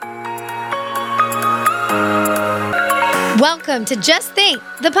Welcome to Just Think,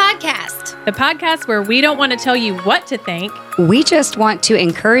 the podcast. The podcast where we don't want to tell you what to think. We just want to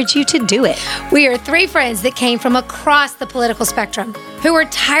encourage you to do it. We are three friends that came from across the political spectrum, who were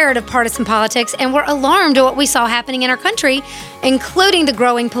tired of partisan politics and were alarmed at what we saw happening in our country, including the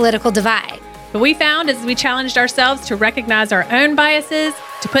growing political divide. What we found as we challenged ourselves to recognize our own biases,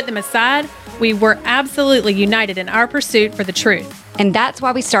 to put them aside, we were absolutely united in our pursuit for the truth. And that's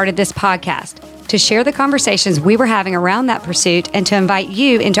why we started this podcast, to share the conversations we were having around that pursuit and to invite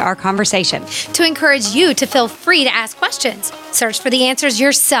you into our conversation. To encourage you to feel free to ask questions, search for the answers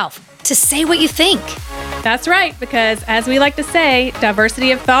yourself, to say what you think. That's right, because as we like to say,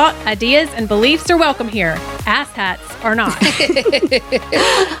 diversity of thought, ideas, and beliefs are welcome here. Asshats are not.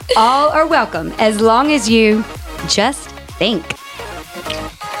 All are welcome as long as you just think.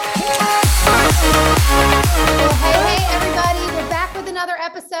 Hey, everybody. We're back with another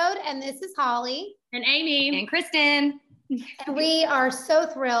episode, and this is Holly. And Amy. And Kristen. And we are so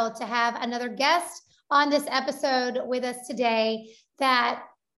thrilled to have another guest on this episode with us today that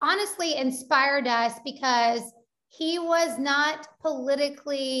honestly inspired us because he was not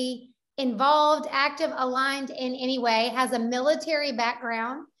politically involved, active, aligned in any way, has a military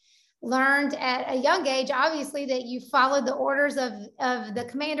background, learned at a young age, obviously, that you followed the orders of the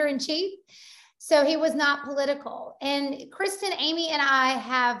commander-in-chief. So he was not political. And Kristen, Amy, and I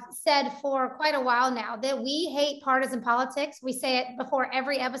have said for quite a while now that we hate partisan politics. We say it before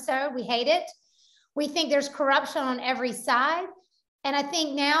every episode. We hate it. We think there's corruption on every side. And I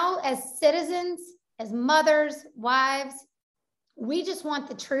think now as citizens, as mothers, wives, we just want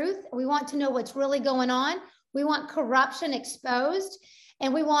the truth. We want to know what's really going on. We want corruption exposed,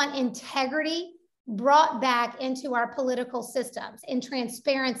 and we want integrity brought back into our political systems in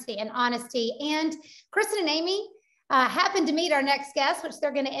transparency and honesty. And Kristen and Amy happened to meet our next guest, which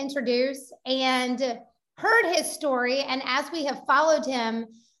they're going to introduce, and heard his story. And as we have followed him,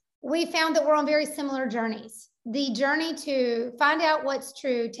 we found that we're on very similar journeys. The journey to find out what's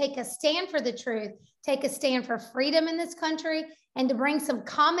true, take a stand for the truth, take a stand for freedom in this country, and to bring some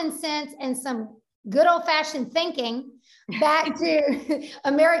common sense and some good old-fashioned thinking back to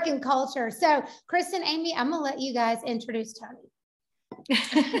American culture. So, Kristen, Amy, I'm going to let you guys introduce Tony.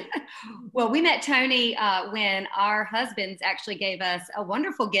 Well, we met Tony when our husbands actually gave us a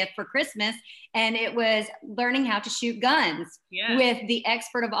wonderful gift for Christmas, and it was learning how to shoot guns with the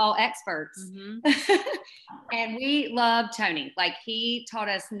expert of all experts. Mm-hmm. And we love Tony. Like, he taught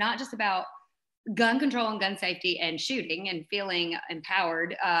us not just about gun control and gun safety and shooting and feeling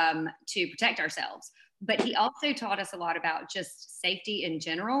empowered to protect ourselves, but he also taught us a lot about just safety in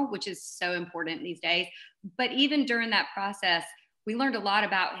general, which is so important these days. But even during that process, we learned a lot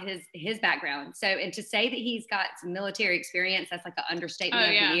about his background. So, and to say that he's got some military experience, that's like an understatement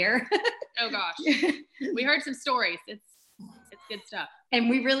of the year. Oh gosh. We heard some stories. It's good stuff. And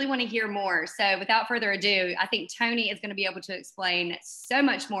we really want to hear more. So without further ado, I think Tony is going to be able to explain so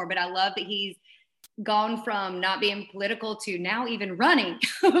much more, but I love that he's gone from not being political to now even running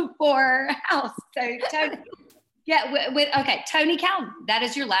for House. So Tony, okay, Tony Cowden, that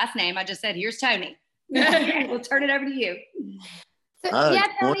is your last name. I just said, here's Tony. We'll turn it over to you. So,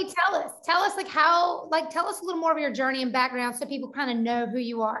 Tony, tell us tell us a little more of your journey and background so people kind of know who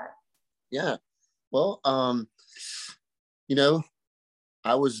you are. Yeah. Well,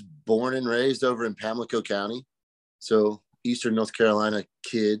 I was born and raised over in Pamlico County, so Eastern North Carolina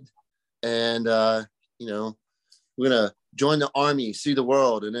kid. And, we're going to join the Army, see the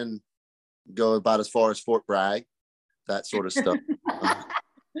world, and then go about as far as Fort Bragg, that sort of stuff.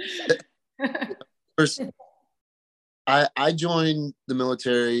 First, I joined the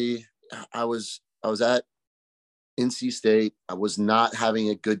military. I was at NC State. I was not having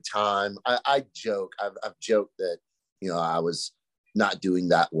a good time. I've joked that, I was not doing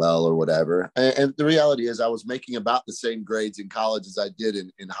that well or whatever. And the reality is I was making about the same grades in college as I did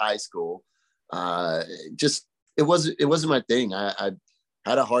in high school. It wasn't my thing. I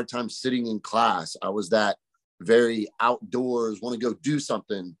had a hard time sitting in class. I was that very outdoors, want to go do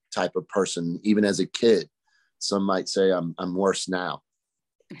something type of person, even as a kid. Some might say I'm worse now.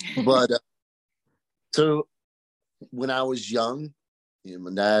 But so when I was young,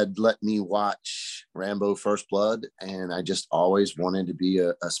 my dad let me watch Rambo First Blood, and I just always wanted to be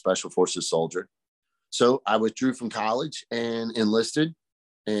a Special Forces soldier. So I withdrew from college and enlisted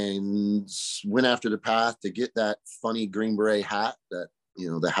and went after the path to get that funny Green Beret hat, that,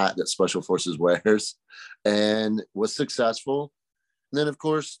 the hat that Special Forces wears, and was successful. And then, of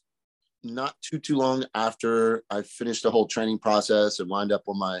course, not too long after I finished the whole training process and lined up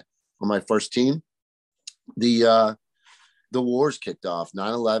on my first team, the wars kicked off.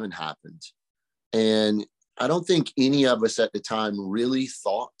 9/11 happened. And I don't think any of us at the time really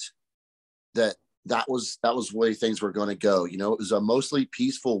thought that was the way things were going to go. You know, it was a mostly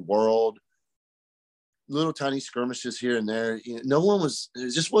peaceful world, little tiny skirmishes here and there. You know,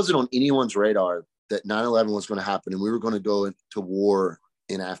 it just wasn't on anyone's radar that 9/11 was going to happen, and we were going to go into war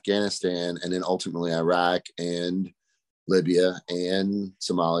in Afghanistan, and then ultimately Iraq and Libya and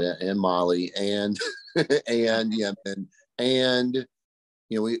Somalia and Mali and and Yemen, and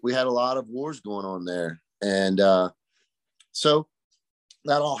you know, we had a lot of wars going on there, and so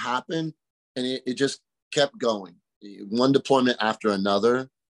that all happened, and it just kept going, one deployment after another.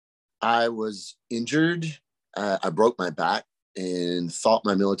 I was injured. I broke my back and thought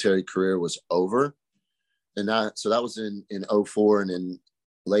my military career was over, and so that was in 04 and in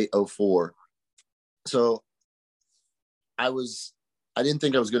late 04. So I didn't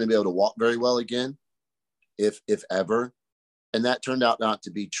think I was going to be able to walk very well again, if ever. And that turned out not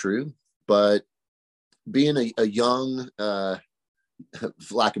to be true. But being a young, for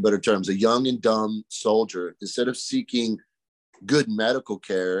lack of better terms, a young and dumb soldier, instead of seeking good medical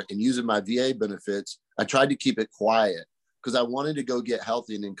care and using my VA benefits, I tried to keep it quiet because I wanted to go get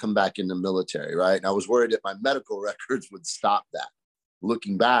healthy and then come back in the military, right? And I was worried that my medical records would stop that.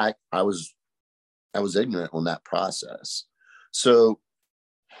 Looking back, I was ignorant on that process. So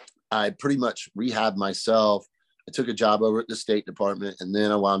I pretty much rehabbed myself. I took a job over at the State Department, and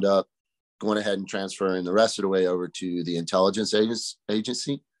then I wound up going ahead and transferring the rest of the way over to the intelligence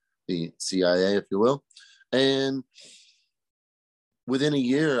agency, the CIA, if you will. And within a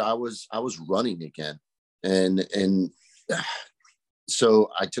year, I was running again. And so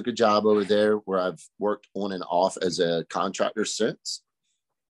I took a job over there where I've worked on and off as a contractor since.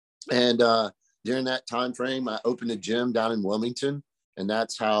 And during that time frame, I opened a gym down in Wilmington, and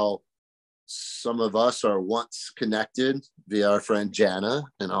that's how some of us are once connected via our friend Jana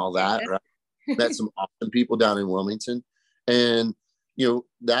and all that. Right? Met some awesome people down in Wilmington, and you know,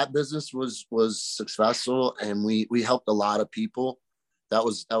 that business was successful, and we helped a lot of people. That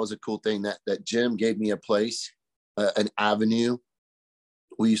was a cool thing. That gym gave me a place, an avenue.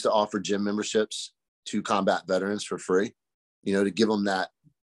 We used to offer gym memberships to combat veterans for free, you know, to give them that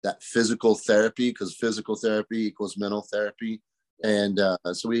physical therapy, because physical therapy equals mental therapy. And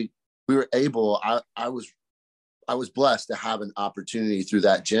so we were able, I was blessed to have an opportunity through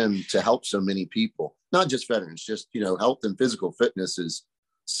that gym to help so many people, not just veterans, just, you know, health and physical fitness is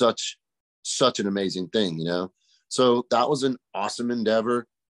such an amazing thing, you know? So that was an awesome endeavor.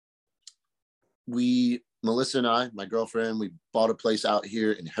 Melissa and I, my girlfriend, we bought a place out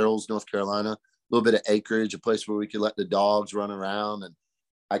here in Harolds, North Carolina, a little bit of acreage, a place where we could let the dogs run around, and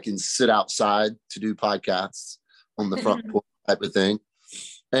I can sit outside to do podcasts on the front porch type of thing.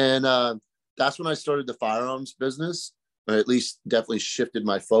 And that's when I started the firearms business, or at least definitely shifted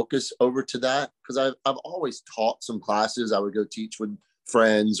my focus over to that, because I've always taught some classes. I would go teach with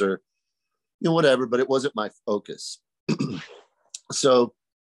friends or, you know, whatever, but it wasn't my focus. So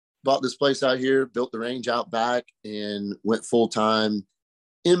bought this place out here, built the range out back, and went full-time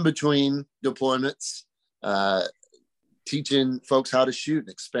in between deployments, teaching folks how to shoot and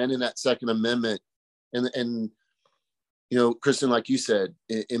expanding that Second Amendment. And you know, Kristen, like you said,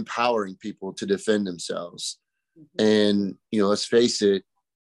 empowering people to defend themselves. Mm-hmm. And, you know, let's face it,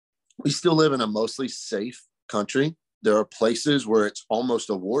 we still live in a mostly safe country. There are places where it's almost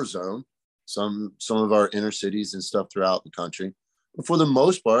a war zone, some of our inner cities and stuff throughout the country. But for the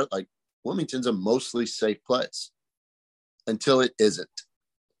most part, like, Wilmington's a mostly safe place until it isn't,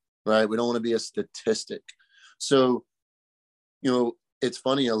 right? We don't want to be a statistic. So, you know, it's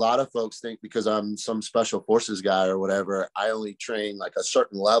funny, a lot of folks think because I'm some special forces guy or whatever, I only train like a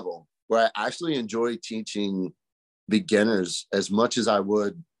certain level, where I actually enjoy teaching beginners as much as I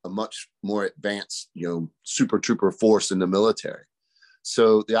would a much more advanced, you know, super trooper force in the military.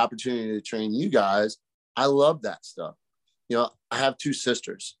 So the opportunity to train you guys, I love that stuff. You know, I have two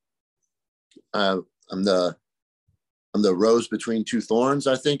sisters. I'm the rose between two thorns,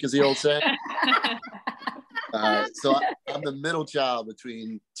 I think is the old saying. So I'm the middle child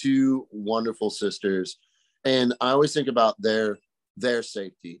between two wonderful sisters, and I always think about their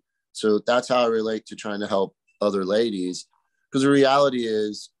safety. So that's how I relate to trying to help other ladies, because the reality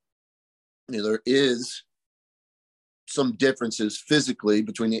is, you know, there is some differences physically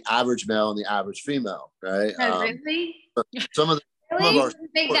between the average male and the average female, right? Oh, really? Some of our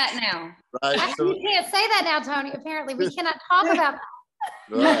think that now, right? You can't say that now, Tony. Apparently, we cannot talk about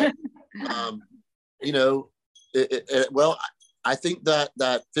that. Right. You know, well, I think that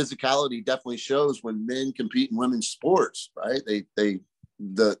physicality definitely shows when men compete in women's sports, right? The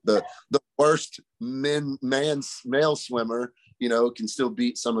worst male swimmer can still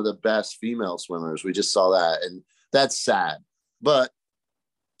beat some of the best female swimmers. We just saw that, and that's sad. But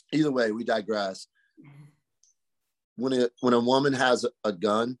either way, we digress. When a woman has a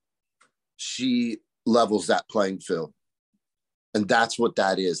gun, she levels that playing field. And that's what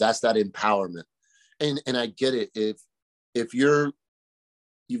that is. That's that empowerment. And I get it. If you've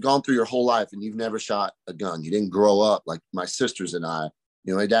gone through your whole life and you've never shot a gun, you didn't grow up like my sisters and I.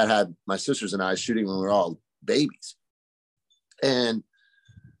 My dad had my sisters and I shooting when we were all babies. And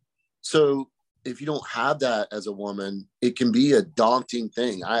so if you don't have that as a woman, it can be a daunting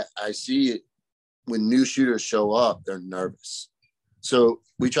thing. I see it when new shooters show up, they're nervous. So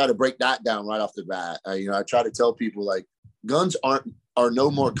we try to break that down right off the bat. I try to tell people, like, guns are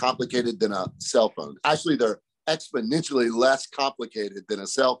no more complicated than a cell phone. Actually, they're exponentially less complicated than a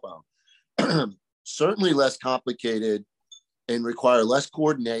cell phone. Certainly less complicated and require less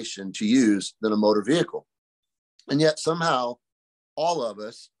coordination to use than a motor vehicle. And yet somehow all of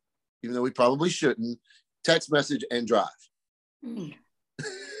us, even though we probably shouldn't, text message and drive. Mm.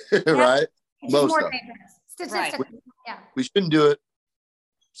 Right? It's Most more of dangerous. Statistically, yeah. We shouldn't do it.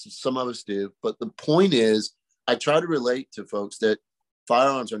 Some of us do. But the point is, I try to relate to folks that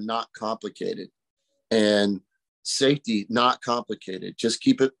firearms are not complicated and safety not complicated. Just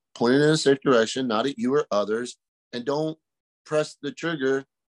keep it pointed in a safe direction, not at you or others, and don't press the trigger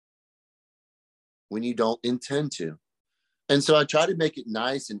when you don't intend to. And so I try to make it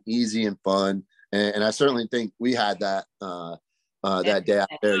nice and easy and fun. And I certainly think we had that that day out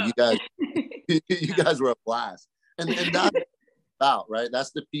there. You guys were a blast. And that's about, right?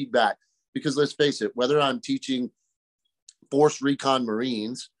 That's the feedback. Because let's face it, whether I'm teaching Force Recon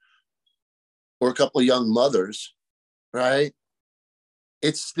Marines or a couple of young mothers, right?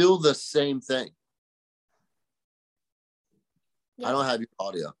 It's still the same thing. Yeah. I don't have your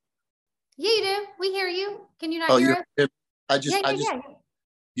audio. Yeah, you do. We hear you. Can you not hear us?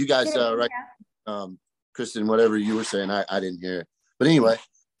 You guys, right? Kristen, whatever you were saying, I didn't hear it. But anyway,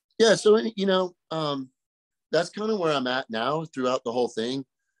 yeah. So that's kind of where I'm at now throughout the whole thing.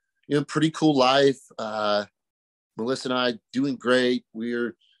 Pretty cool life. Melissa and I doing great.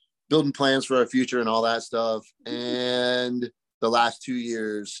 We're building plans for our future and all that stuff. And the last 2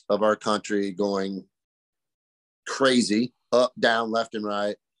 years of our country going crazy, up, down, left, and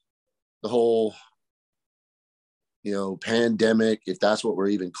right. The whole, pandemic, if that's what we're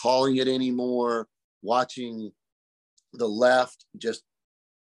even calling it anymore, watching the left just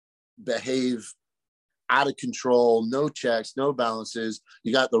behave out of control, no checks, no balances.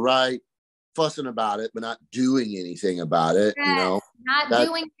 You got the right fussing about it, but not doing anything about it. Yes, not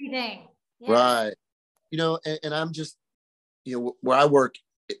doing anything. Yes. Right. And I'm just, where I work,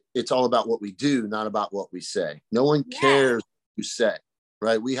 it's all about what we do, not about what we say. No one cares what you say,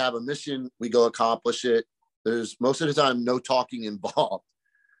 right? We have a mission, we go accomplish it. There's most of the time no talking involved.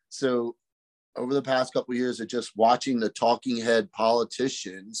 So over the past couple of years of just watching the talking head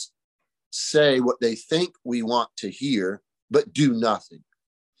politicians say what they think we want to hear, but do nothing.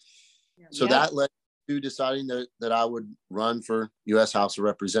 So that led to deciding that I would run for U.S. House of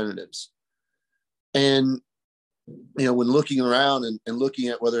Representatives. And, when looking around and looking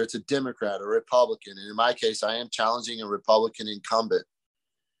at whether it's a Democrat or Republican, and in my case, I am challenging a Republican incumbent,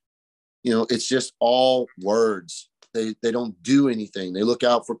 it's just all words. They don't do anything. They look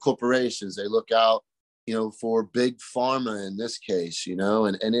out for corporations. They look out, for big pharma in this case,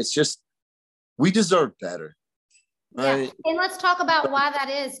 and it's just, we deserve better. Right. Yeah. And let's talk about why that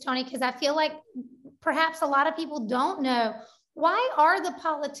is, Tony, because I feel like perhaps a lot of people don't know, why are the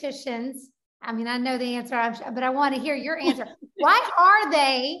politicians, I mean, I know the answer, but I want to hear your answer. Why are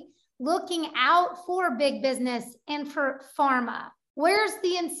they looking out for big business and for pharma? Where's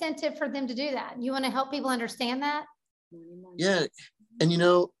the incentive for them to do that? You want to help people understand that? Yeah. And,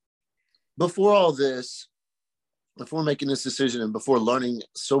 before all this, before making this decision and before learning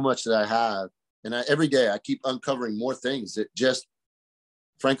so much that I have, and every day I keep uncovering more things that just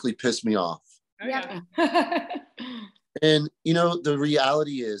frankly piss me off. Yeah. And, the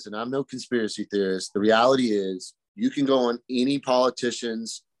reality is, and I'm no conspiracy theorist, the reality is you can go on any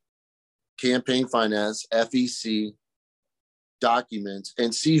politician's campaign finance, FEC documents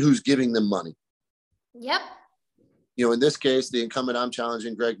and see who's giving them money. Yep. In this case, the incumbent I'm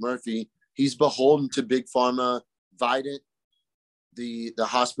challenging, Greg Murphy, he's beholden to Big Pharma, Vidant, the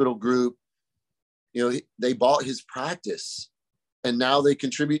hospital group. They bought his practice and now they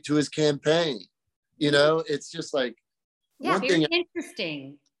contribute to his campaign. It's just like, one thing.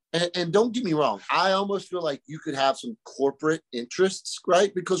 Interesting. And don't get me wrong, I almost feel like you could have some corporate interests,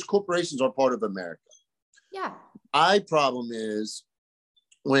 right? Because corporations are part of America. Yeah. My problem is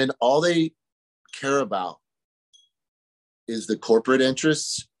when all they care about is the corporate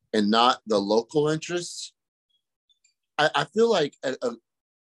interests and not the local interests, I feel like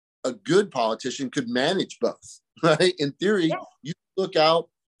a good politician could manage both, right? In theory, yeah. You look out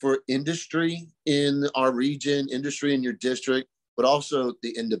for industry in our region, industry in your district, but also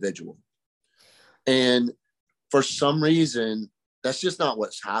the individual. And for some reason, that's just not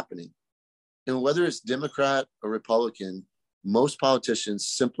what's happening. And whether it's Democrat or Republican, most politicians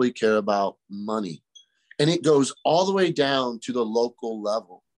simply care about money. And it goes all the way down to the local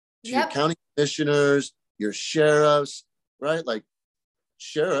level, to your county commissioners, your sheriffs, right? Like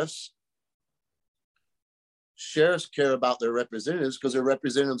sheriffs care about their representatives because their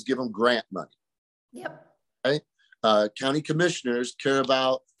representatives give them grant money. Yep. Right? County commissioners care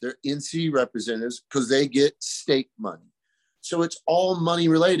about their NC representatives because they get state money. So it's all money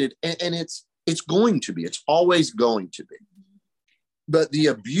related, and it's going to be. It's always going to be. But the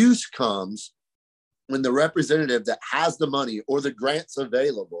abuse comes when the representative that has the money or the grants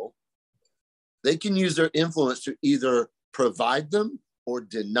available, they can use their influence to either provide them or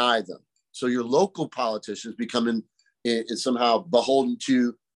deny them. So your local politicians becoming somehow beholden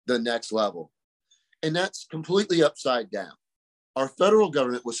to the next level. And that's completely upside down. Our federal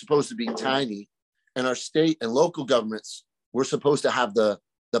government was supposed to be tiny, and our state and local governments were supposed to have the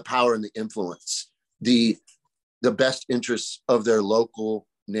power and the influence, the best interests of their local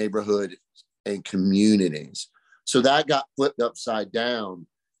neighborhood and communities. So that got flipped upside down.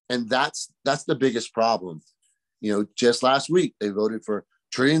 And that's the biggest problem. You know, just last week, they voted for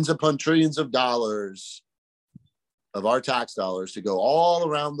trillions upon trillions of dollars of our tax dollars to go all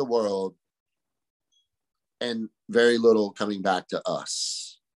around the world, and very little coming back to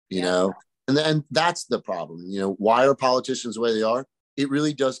us, you know? And then that's the problem. You know, why are politicians the way they are? It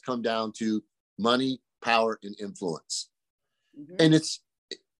really does come down to money, power, and influence. Mm-hmm. And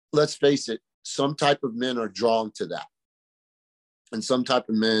let's face it, some type of men are drawn to that. And some type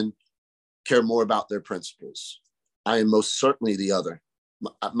of men care more about their principles. I am most certainly the other.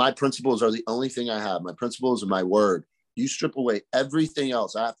 My principles are the only thing I have. My principles are my word. You strip away everything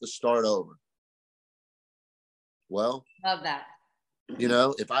else, I have to start over. Well, love that. You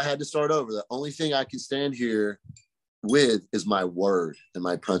know, if I had to start over, the only thing I can stand here with is my word and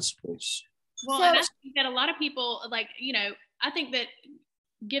my principles. Well, and I think that a lot of people, like, you know, I think that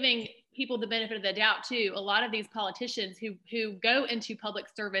giving people the benefit of the doubt too, a lot of these politicians who go into public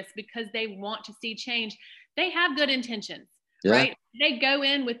service because they want to see change, they have good intentions, right? They go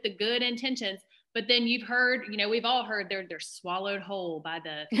in with the good intentions, but then you've heard, you know, we've all heard they're swallowed whole by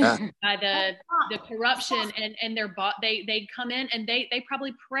the corruption, and they come in and they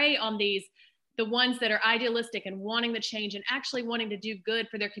probably prey on the ones that are idealistic and wanting the change and actually wanting to do good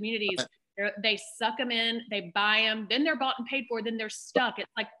for their communities. They suck them in, they buy them, then they're bought and paid for, then they're stuck.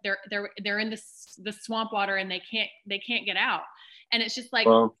 It's like they're in the swamp water and they can't get out. And it's just like,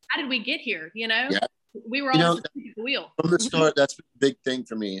 how did we get here? You know, we were all at the wheel. From the start, that's a big thing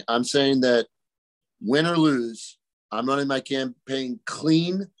for me. I'm saying that win or lose, I'm running my campaign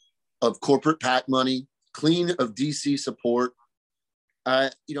clean of corporate PAC money, clean of DC support.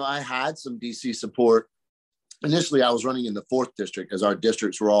 I had some DC support. Initially, I was running in the 4th district as our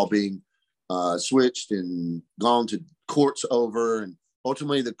districts were all being switched and gone to courts over. And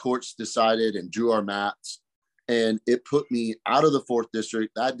ultimately, the courts decided and drew our maps. And it put me out of the 4th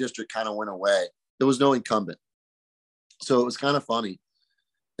district. That district kind of went away. There was no incumbent. So it was kind of funny.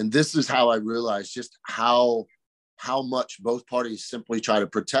 And this is how I realized just how much both parties simply try to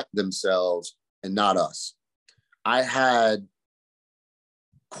protect themselves and not us. I had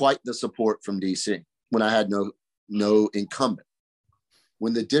quite the support from DC when I had no incumbent.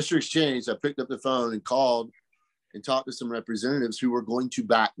 When the districts changed, I picked up the phone and called and talked to some representatives who were going to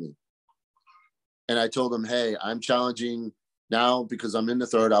back me. And I told them, hey, I'm challenging now because I'm in the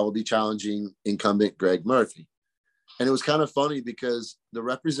 3rd, I will be challenging incumbent Greg Murphy. And it was kind of funny because the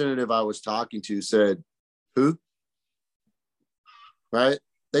representative I was talking to said, who? Right?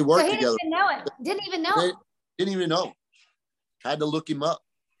 They worked together. Didn't even know. Didn't even know. Had to look him up.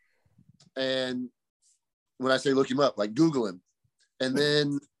 And when I say look him up, like Google him. And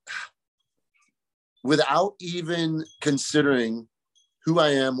then without even considering who I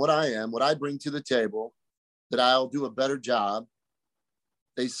am, what I bring to the table, that I'll do a better job,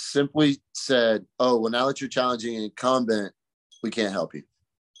 they simply said, oh, well, now that you're challenging an incumbent, we can't help you.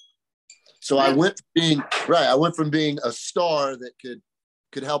 So I went from being a star that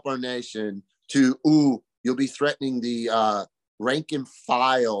could help our nation to, you'll be threatening the rank and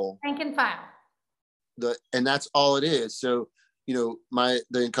file. And that's all it is. So, you know,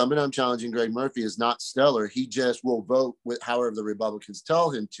 the incumbent I'm challenging, Greg Murphy, is not stellar. He just will vote with however the Republicans tell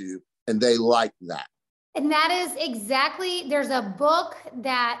him to, and they like that. And that is exactly, there's a book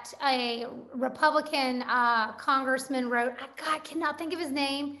that a Republican congressman wrote. I cannot think of his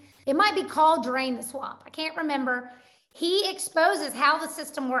name. It might be called Drain the Swamp. I can't remember. He exposes how the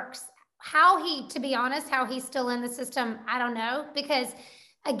system works. How he, to be honest, how he's still in the system, I don't know. Because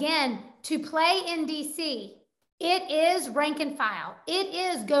again, to play in DC, it is rank and file. It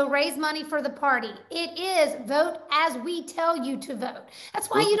is go raise money for the party. It is vote as we tell you to vote. That's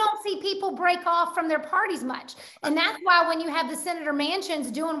why you don't see people break off from their parties much. And that's why when you have the Senator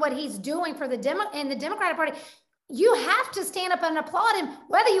Manchin doing what he's doing for the Democratic Party, you have to stand up and applaud him,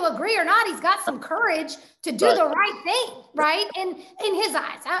 whether you agree or not. He's got some courage to do the right thing, right? And in his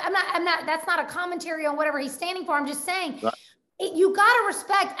eyes, I'm not, that's not a commentary on whatever he's standing for. I'm just saying, you got to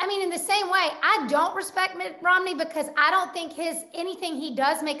respect. I mean, in the same way, I don't respect Mitt Romney because I don't think anything he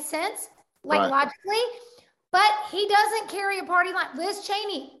does makes sense, logically, but he doesn't carry a party line. Liz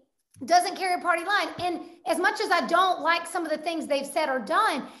Cheney doesn't carry a party line. And as much as I don't like some of the things they've said or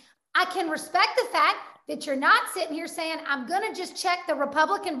done, I can respect the fact that you're not sitting here saying, I'm going to just check the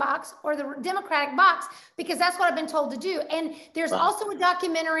Republican box or the Democratic box, because that's what I've been told to do. And there's also a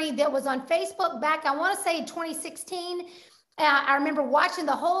documentary that was on Facebook back, I want to say 2016. I remember watching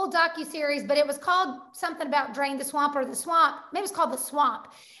the whole docuseries, but it was called something about Drain the Swamp or The Swamp. Maybe it's called The Swamp.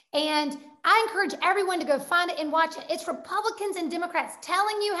 And I encourage everyone to go find it and watch it. It's Republicans and Democrats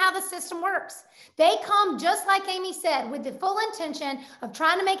telling you how the system works. They come, just like Amy said, with the full intention of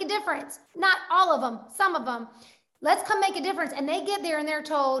trying to make a difference. Not all of them, some of them. Let's come make a difference. And they get there and they're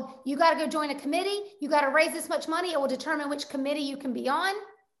told, you got to go join a committee. You got to raise this much money. It will determine which committee you can be on.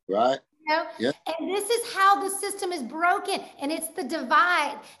 Right. You know? Yeah. And this is how the system is broken, and it's the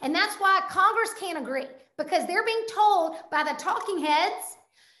divide. And that's why Congress can't agree, because they're being told by the talking heads,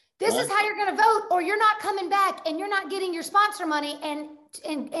 this is how you're going to vote, or you're not coming back and you're not getting your sponsor money.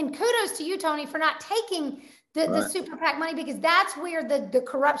 And kudos to you, Tony, for not taking the super PAC money, because that's where the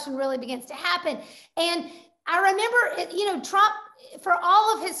corruption really begins to happen. And I remember, Trump, for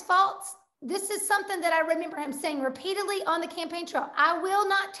all of his faults, this is something that I remember him saying repeatedly on the campaign trail. I will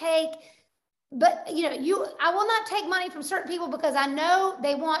not take, I will not take money from certain people because I know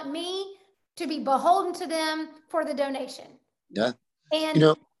they want me to be beholden to them for the donation. Yeah.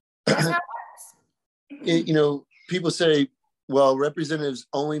 And that's how it works. People say, well, representatives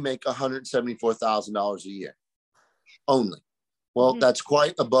only make $174,000 a year. Only. Well, that's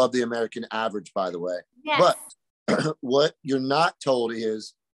quite above the American average, by the way. Yes. But what you're not told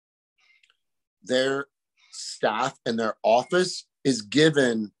is their staff and their office is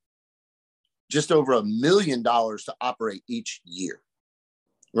given just over $1 million to operate each year,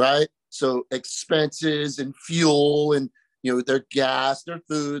 right? So expenses and fuel and, their gas, their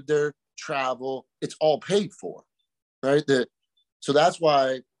food, their travel, it's all paid for, right? So that's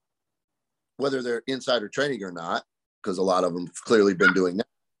why, whether they're insider trading or not, because a lot of them have clearly been doing that,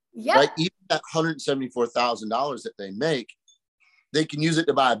 right? Even that $174,000 that they make, they can use it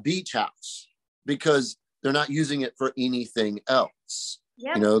to buy a beach house, because they're not using it for anything else.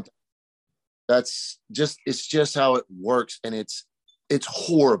 Yep. It's just how it works. And it's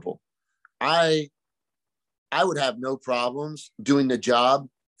horrible. I would have no problems doing the job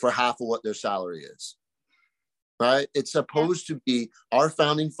for half of what their salary is, right? It's supposed to be, our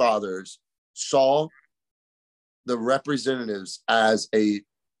founding fathers saw the representatives as a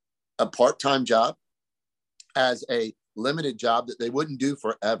part-time job, as a limited job that they wouldn't do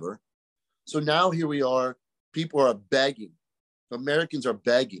forever. So now here we are, people are begging, Americans are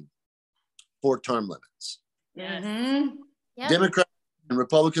begging for term limits. Yes. Mm-hmm. Yep. Democrats and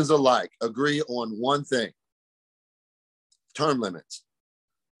Republicans alike agree on one thing: term limits.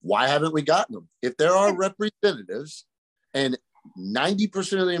 Why haven't we gotten them? If there are representatives and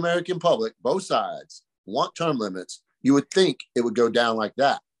 90% of the American public, both sides, want term limits, you would think it would go down like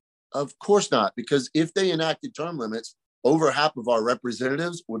that. Of course not, because if they enacted term limits, over half of our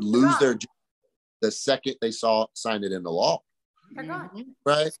representatives would lose their job the second they signed it into law. They're gone.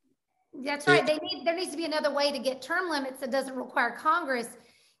 Right? That's right. There needs to be another way to get term limits that doesn't require Congress.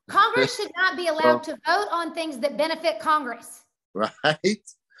 Congress should not be allowed to vote on things that benefit Congress. Right?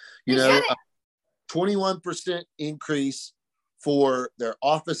 21% increase for their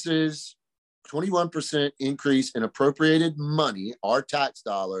offices, 21% increase in appropriated money, our tax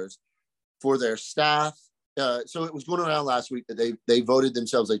dollars, for their staff. So it was going around last week that they voted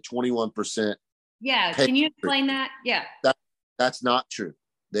themselves a 21%. Yeah. Can you explain that? Yeah. That's not true.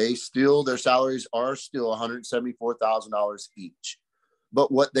 Their salaries are still $174,000 each.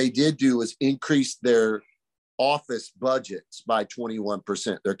 But what they did do was increase their office budgets by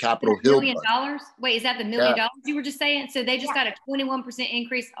 21%. Their Capitol Hill $1 million? Wait, is that the $1 million you were just saying? So they just got a 21%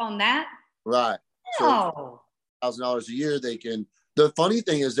 increase on that? Right. Oh. So $1,000 a year, they can. The funny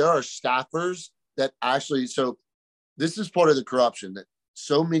thing is there are staffers that actually, so this is part of the corruption, that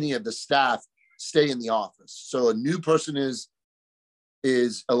so many of the staff stay in the office. So a new person is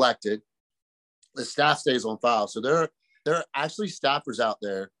elected, the staff stays on file. So there are actually staffers out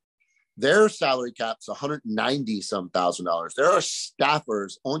there. Their salary cap's $190 some thousand. There are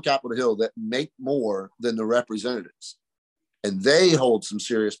staffers on Capitol Hill that make more than the representatives, and they hold some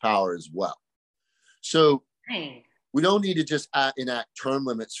serious power as well. So we don't need to just enact term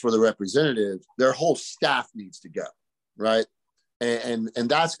limits for the representative. Their whole staff needs to go, right? And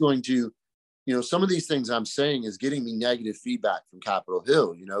that's going to, some of these things I'm saying is getting me negative feedback from Capitol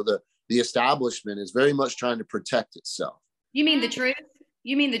Hill. The establishment is very much trying to protect itself. You mean the truth?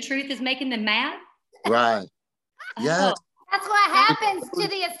 You mean the truth is making them mad? Right. Yes. That's what happens to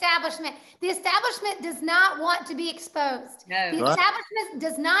the establishment. The establishment does not want to be exposed. No. The establishment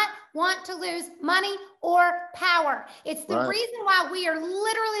does not want to lose money or power. It's the reason why we are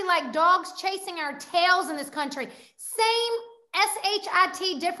literally like dogs chasing our tails in this country. Same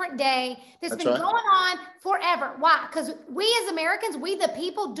SHIT different day that's been going on forever. Why? Because we as Americans, we the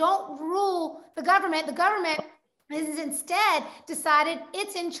people, don't rule the government. The government is instead decided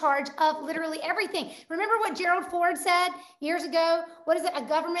it's in charge of literally everything. Remember what Gerald Ford said years ago? What is it? A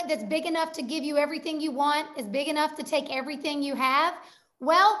government that's big enough to give you everything you want is big enough to take everything you have.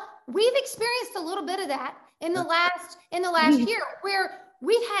 Well, we've experienced a little bit of that in the last year, where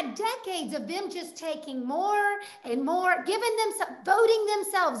we've had decades of them just taking more and more, voting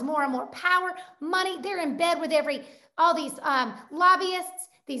themselves more and more power, money. They're in bed with all these lobbyists,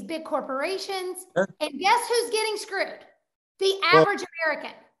 these big corporations. And guess who's getting screwed? The average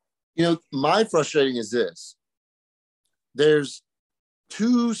American. My frustrating is this. There's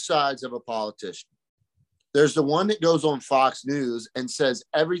two sides of a politician. There's the one that goes on Fox News and says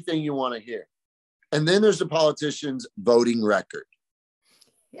everything you want to hear. And then there's the politician's voting record.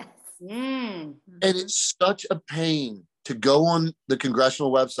 Yes. And it's such a pain to go on the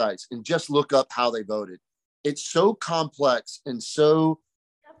congressional websites and just look up how they voted. It's so complex and so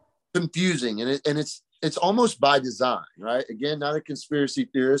confusing, and it's almost by design, right? Again, not a conspiracy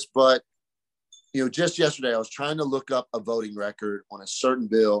theorist, but just yesterday I was trying to look up a voting record on a certain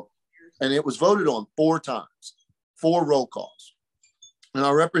bill, and it was voted on 4 times, 4 roll calls, and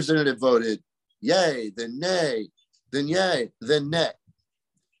our representative voted yay, then nay, then yay, then nay,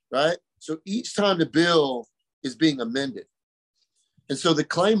 right? So each time the bill is being amended, and so the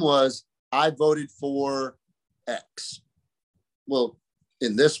claim was I voted for X. Well,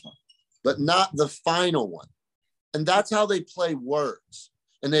 in this one, but not the final one. And that's how they play words.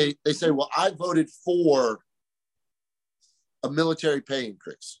 And they say, well, I voted for a military pay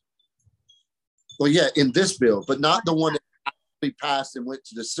increase. Well, yeah, in this bill, but not the one that actually passed and went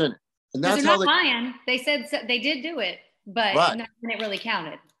to the Senate. And that's how they're not lying. They said they did do it, but not when it really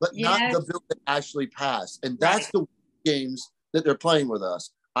counted. But not the bill that actually passed. And that's the games that they're playing with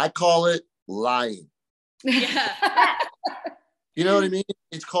us. I call it lying. Yeah. You know what I mean?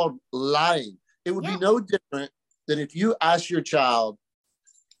 It's called lying. It would be no different than if you ask your child,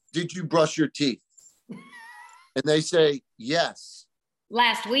 did you brush your teeth? And they say, yes.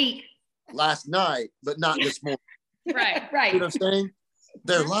 Last week. Last night, but not this morning. Right. You know what I'm saying?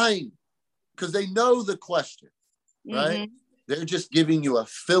 They're lying because they know the question, right? They're just giving you a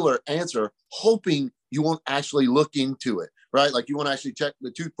filler answer, hoping you won't actually look into it, right? Like you won't actually check the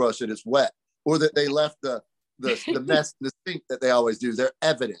toothbrush that it's wet, or that they left the mess in the sink that they always do. Their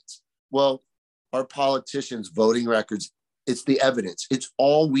evidence. Well, our politicians' voting records, it's the evidence. It's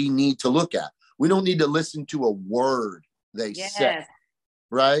all we need to look at. We don't need to listen to a word they say,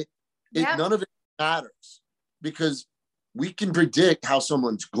 right? None of it matters because we can predict how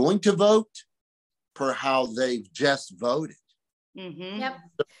someone's going to vote per how they've just voted. Yep.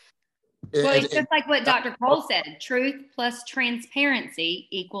 Well, it's just like what Dr. Cole said, truth plus transparency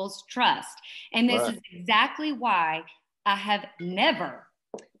equals trust. And this is exactly why I have never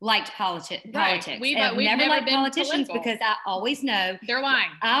liked politics. We've never liked politicians political. because I always know they're lying.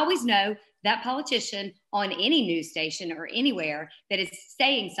 I always know that politician on any news station or anywhere that is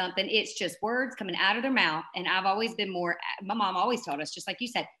saying something, it's just words coming out of their mouth. And I've always been my mom always taught us, just like you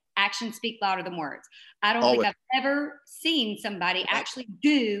said, actions speak louder than words. I don't think I've ever seen somebody actually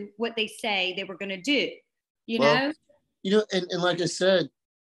do what they say they were going to do, you know? And like I said,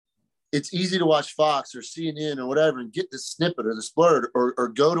 it's easy to watch Fox or CNN or whatever and get the snippet or the splurt or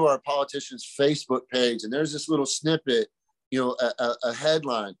go to our politician's Facebook page and there's this little snippet, a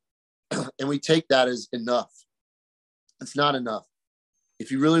headline, and we take that as enough. It's not enough. If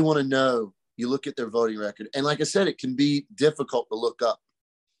you really want to know, you look at their voting record. And like I said, it can be difficult to look up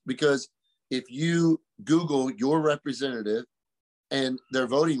because if you Google your representative and their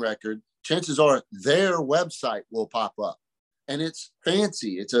voting record, chances are their website will pop up. And it's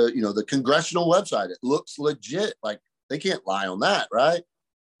fancy. It's the congressional website. It looks legit. Like, they can't lie on that, right?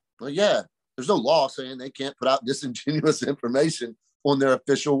 Well, yeah, there's no law saying they can't put out disingenuous information on their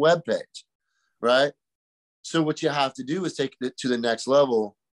official webpage, right? So what you have to do is take it to the next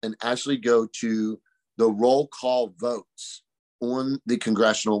level and actually go to the roll call votes on the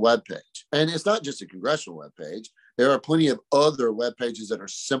congressional webpage. And it's not just a congressional webpage. There are plenty of other web pages that are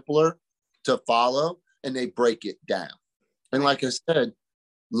simpler to follow, and they break it down. And like I said,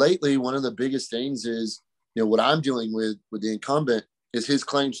 lately, one of the biggest things is, what I'm dealing with the incumbent is his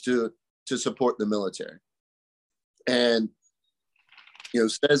claims to support the military. And,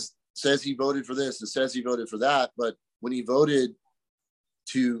 says he voted for this and says he voted for that. But when he voted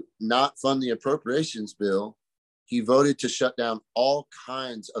to not fund the appropriations bill, he voted to shut down all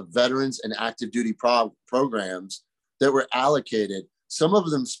kinds of veterans and active duty programs that were allocated, some of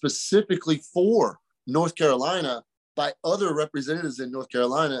them specifically for North Carolina by other representatives in North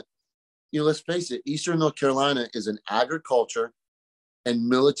Carolina. Let's face it, Eastern North Carolina is an agriculture and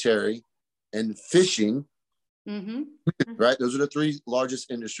military and fishing, right? Those are the three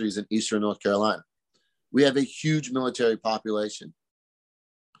largest industries in Eastern North Carolina. We have a huge military population.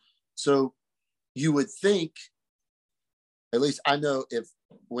 So you would think, at least I know, if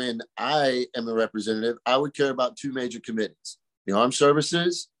when I am a representative, I would care about two major committees, the Armed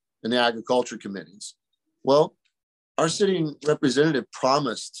Services and the Agriculture committees. Well, our sitting representative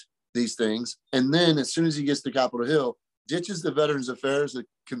promised these things, and then as soon as he gets to Capitol Hill, ditches the Veterans Affairs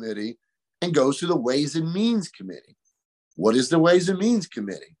Committee and goes to the Ways and Means Committee. What is the Ways and Means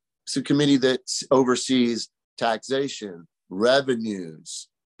Committee? It's a committee that oversees taxation, revenues,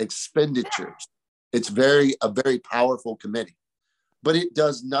 expenditures. It's a very powerful committee, but it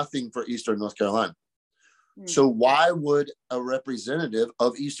does nothing for Eastern North Carolina. So why would a representative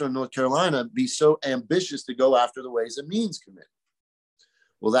of Eastern North Carolina be so ambitious to go after the Ways and Means Committee?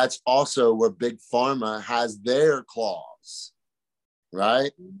 Well, that's also where Big Pharma has their claws,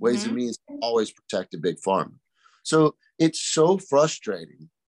 right? Ways and Means always protect the Big Pharma. So it's so frustrating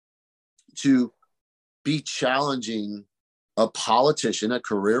to be challenging a politician, a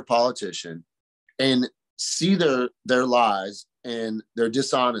career politician, and see their lies and their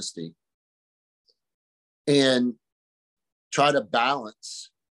dishonesty and try to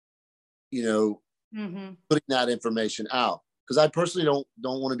balance, putting that information out. Because I personally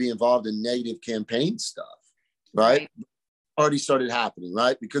don't want to be involved in negative campaign stuff, right? Already started happening,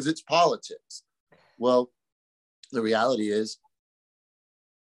 right? Because it's politics. Well, the reality is,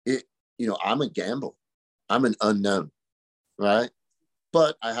 I'm a gamble. I'm an unknown, right?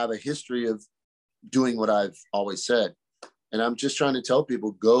 But I have a history of doing what I've always said. And I'm just trying to tell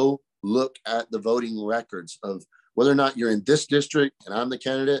people, go look at the voting records of whether or not you're in this district and I'm the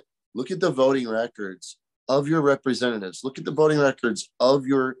candidate. Look at the voting records of your representatives. Look at the voting records of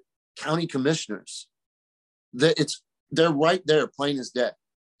your county commissioners. They're right there, plain as day.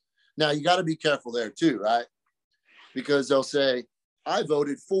 Now, you got to be careful there too, right? Because they'll say, I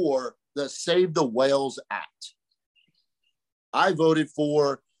voted for the Save the Whales Act. I voted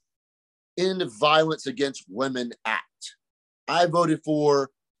for End Violence Against Women Act. I voted for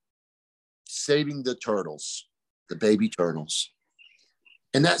Saving the Turtles, the baby turtles.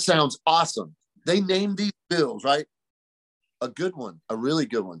 And that sounds awesome. They named these bills, right? A good one, a really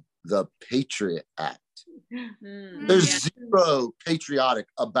good one, the Patriot Act. There's zero patriotic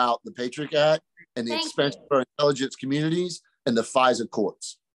about the Patriot Act and the expansion for intelligence communities and the FISA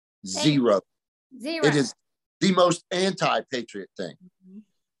courts. Zero. It is the most anti-patriot thing.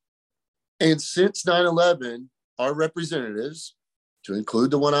 And since 9/11, our representatives, to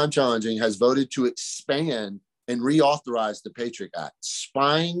include the one I'm challenging, has voted to expand and reauthorize the Patriot Act,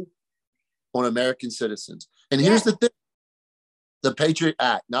 spying on American citizens. And here's the thing. The Patriot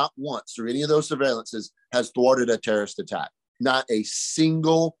Act, not once through any of those surveillances, has thwarted a terrorist attack. Not a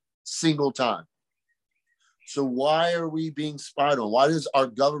single time. So why are we being spied on? Why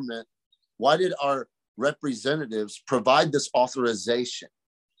did our representatives provide this authorization?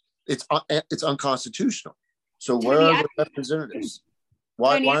 It's unconstitutional. So where are the representatives?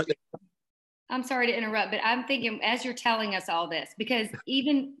 Why aren't they? I'm sorry to interrupt, but I'm thinking as you're telling us all this, because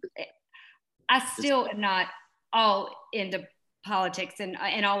even I still am not all into politics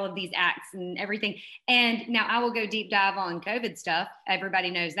and all of these acts and everything. And now I will go deep dive on COVID stuff.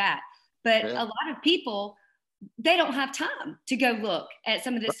 Everybody knows that. But a lot of people, they don't have time to go look at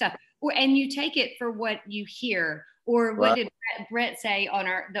some of this stuff. And you take it for what you hear. Or what did Brett say on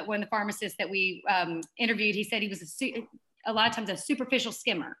one of the pharmacists that we interviewed? He said he was a lot of times a superficial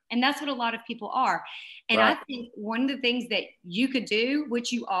skimmer. And that's what a lot of people are. And Right. I think one of the things that you could do,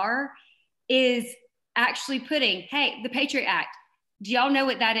 which you are, is actually putting, hey, the Patriot Act, do y'all know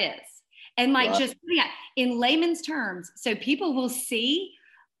what that is? And like, Right. just putting it in layman's terms, so people will see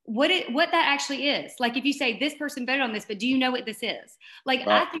what that actually is. Like if you say this person voted on this, but do you know what this is? Like,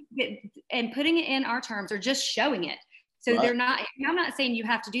 Right. I think that, and putting it in our terms or just showing it. So Right. they're not, I'm not saying you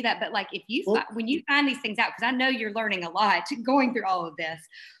have to do that, but like if you, Well, when you find these things out, because I know you're learning a lot going through all of this,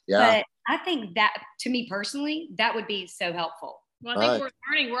 yeah. but I think that, to me personally, that would be so helpful. Well, I think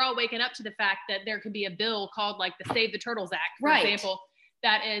Right. we're all waking up to the fact that there could be a bill called like the Save the Turtles Act, for Right. example,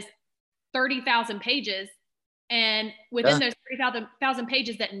 that is 30,000 pages. And within Yeah. those 30,000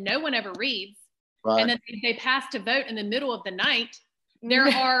 pages that no one ever reads, Right. and then they pass to vote in the middle of the night, there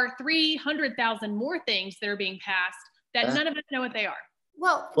are 300,000 more things that are being passed that Yeah. none of us know what they are.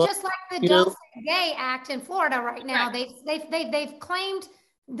 Well, Well, just like the you know- Don't Say Gay Act in Florida right now, Right. they've claimed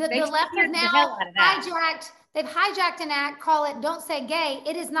the They've left has scared the now hell out of that. they've hijacked an act, call it Don't Say Gay.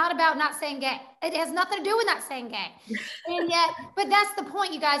 It is not about not saying gay. It has nothing to do with not saying gay. And yet, but that's the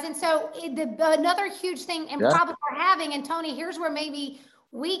point, you guys. And so another huge thing and Yeah. problem we're having, and Tony, here's where maybe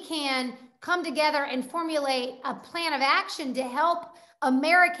we can come together and formulate a plan of action to help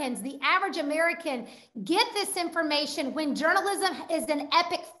Americans, the average American, get this information when journalism is an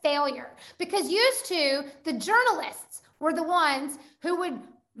epic failure. Because used to, the journalists were the ones who would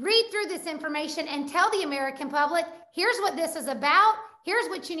read through this information and tell the American public, here's what this is about. Here's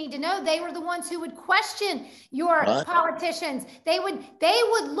what you need to know. They were the ones who would question your Right. politicians. They would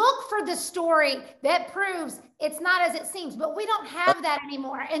look for the story that proves it's not as it seems, but we don't have that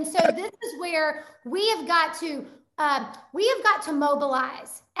anymore. And so this is where we have got to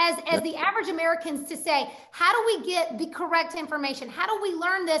mobilize as the average Americans to say, how do we get the correct information? How do we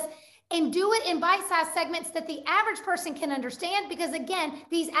learn this and do it in bite-sized segments that the average person can understand? Because again,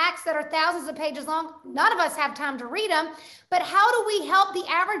 these acts that are thousands of pages long, none of us have time to read them. But how do we help the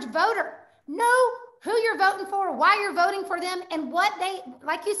average voter know who you're voting for, why you're voting for them, and what they,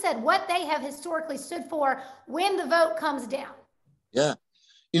 like you said, what they have historically stood for when the vote comes down? Yeah.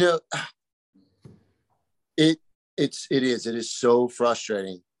 You know, it is so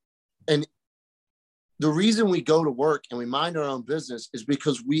frustrating. And the reason we go to work and we mind our own business is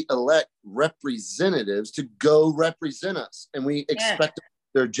because we elect representatives to go represent us, and we expect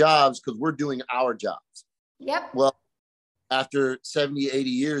their jobs because we're doing our jobs. Yep. Well, after 70, 80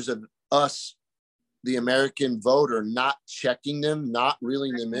 years of us, the American voter, not checking them, not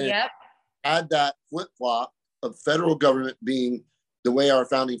reeling them in, had that flip-flop of federal government being the way our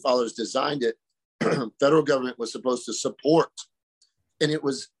founding fathers designed it. Federal government was supposed to support, and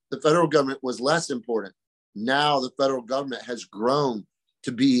the federal government was less important. Now the federal government has grown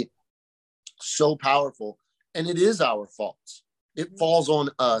to be so powerful, and it is our fault. It falls on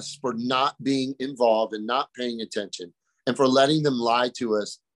us for not being involved and not paying attention, and for letting them lie to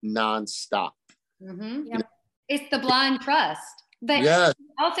us nonstop. Mm-hmm. Yep. It's the blind trust. But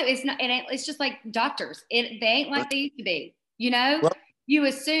also it's just like doctors. They ain't like they used to be, you know? Well, you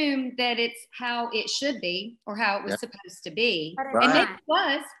assume that it's how it should be or how it was supposed to be. Right. And maybe it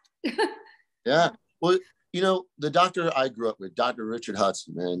was. Yeah. Well, you know, the doctor I grew up with, Dr. Richard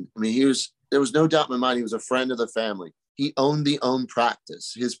Hudson, man, I mean, there was no doubt in my mind, he was a friend of the family. He owned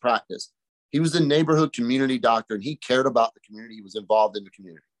his practice. He was the neighborhood community doctor, and he cared about the community. He was involved in the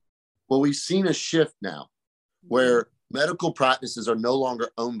community. Well, we've seen a shift now where medical practices are no longer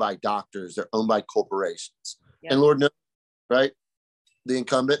owned by doctors. They're owned by corporations. Yep. And Lord knows, right? The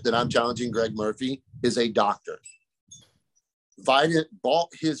incumbent that I'm challenging, Greg Murphy, is a doctor. Vidant bought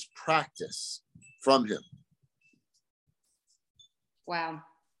his practice from him. Wow.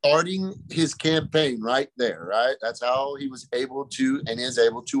 Starting his campaign right there, right? That's how he was able to and is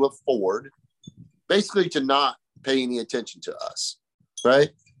able to afford basically to not pay any attention to us, right?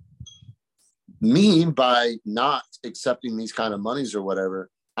 Me, by not accepting these kind of monies or whatever,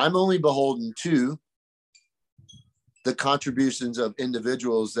 I'm only beholden to the contributions of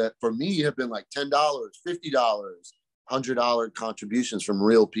individuals that for me have been like $10, $50, $100 contributions from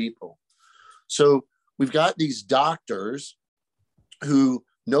real people. So we've got these doctors who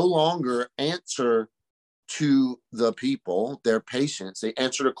no longer answer to the people, their patients, they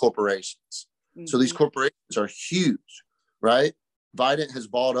answer to corporations. Mm-hmm. So these corporations are huge, right? Vidant has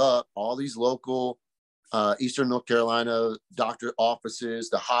bought up all these local Eastern North Carolina doctor offices,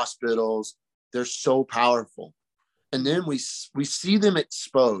 the hospitals. They're so powerful. And then we see them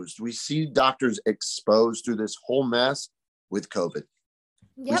exposed. We see doctors exposed through this whole mess with COVID.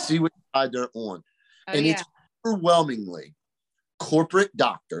 Yep. We see which side they're on. It's overwhelmingly corporate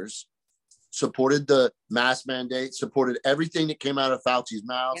doctors supported the mask mandate, supported everything that came out of Fauci's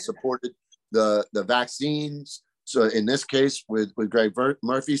mouth, supported the vaccines. So in this case, with Greg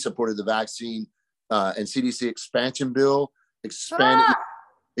Murphy, supported the vaccine and CDC expansion bill, expanded.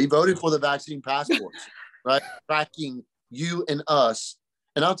 He voted for the vaccine passports, right? Tracking you and us.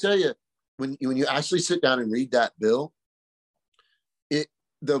 And I'll tell you, when you actually sit down and read that bill,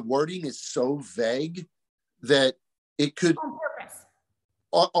 the wording is so vague that it could. On purpose.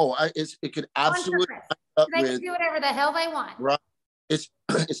 It could absolutely. They can do whatever the hell they want. Right.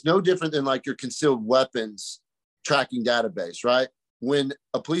 It's no different than like your concealed weapons tracking database, right? When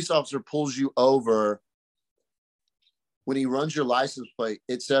a police officer pulls you over, when he runs your license plate,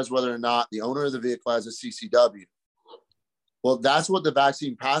 it says whether or not the owner of the vehicle has a CCW. Well, that's what the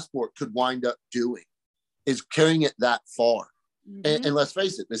vaccine passport could wind up doing, is carrying it that far. Mm-hmm. And let's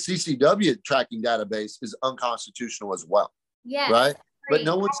face it, the CCW tracking database is unconstitutional as well. Yes. Right? But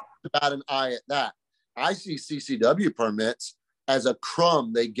no one's about an eye at that. I see CCW permits as a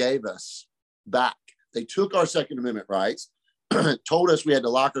crumb they gave us back. They took our Second Amendment rights, told us we had to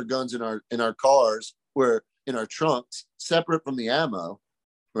lock our guns in our cars, where in our trunks, separate from the ammo,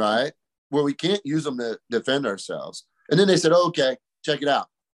 right? Where we can't use them to defend ourselves. And then they said, okay, check it out.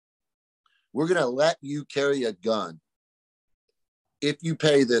 We're going to let you carry a gun if you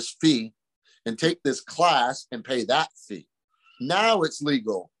pay this fee and take this class and pay that fee. Now it's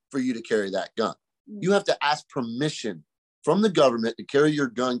legal for you to carry that gun. You have to ask permission from the government to carry your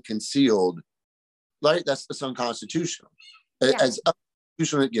gun concealed. Right? That's unconstitutional. Yeah. As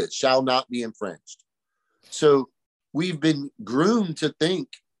unconstitutional it gets, shall not be infringed. So we've been groomed to think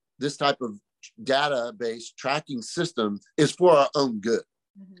this type of database tracking system is for our own good.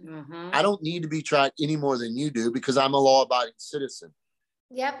 Mm-hmm. I don't need to be tracked any more than you do because I'm a law-abiding citizen.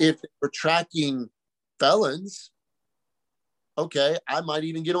 Yep. If we're tracking felons, okay, I might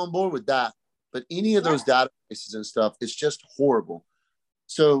even get on board with that. But any of those databases and stuff, it's just horrible.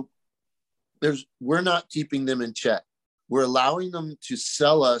 So we're not keeping them in check. We're allowing them to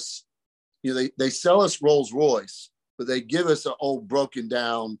sell us. You know, they sell us Rolls Royce, but they give us an old broken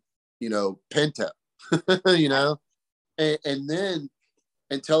down, Pinto,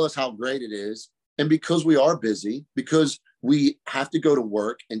 and tell us how great it is. And because we are busy, because we have to go to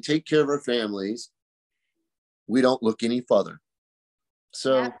work and take care of our families, we don't look any further.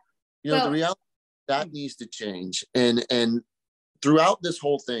 So, the reality that needs to change. And throughout this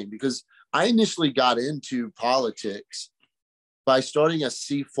whole thing, because I initially got into politics by starting a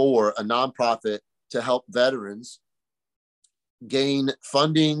C4, a nonprofit to help veterans gain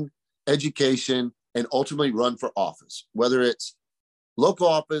funding, education, and ultimately run for office, whether it's local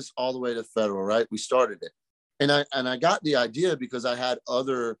office all the way to federal, right? We started it. And I got the idea because I had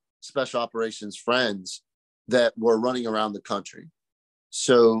other special operations friends that were running around the country.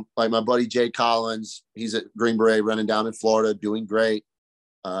 So like my buddy Jay Collins, he's at Green Beret running down in Florida, doing great.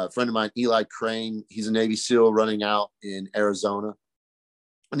 A friend of mine, Eli Crane, he's a Navy SEAL running out in Arizona.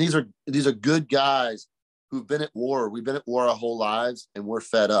 And these are good guys who've been at war. We've been at war our whole lives, and we're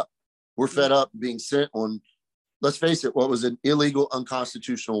fed up. We're fed up being sent on, let's face it, what was an illegal,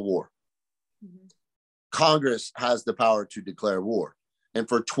 unconstitutional war. Mm-hmm. Congress has the power to declare war. And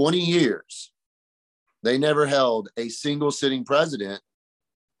for 20 years, they never held a single sitting president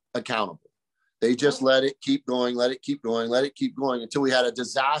accountable. They just let it keep going until we had a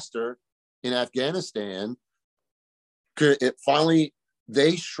disaster in Afghanistan.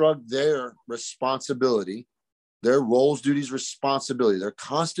 They shrugged their responsibility, their roles, duties, responsibility, their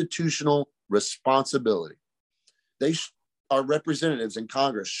constitutional responsibility. Our representatives in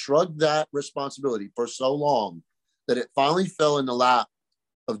Congress shrugged that responsibility for so long that it finally fell in the lap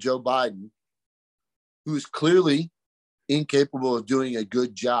of Joe Biden, who is clearly incapable of doing a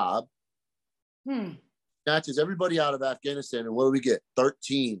good job. Snatches everybody out of Afghanistan, and what do we get?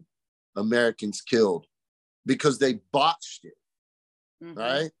 13 Americans killed because they botched it. Mm-hmm.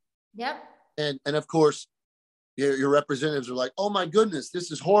 Right? Yep. And of course, your representatives are like, oh my goodness,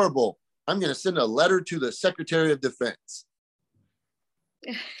 this is horrible. I'm going to send a letter to the Secretary of Defense.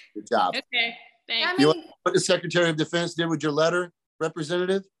 Good job. Okay, thanks. You know what the Secretary of Defense did with your letter,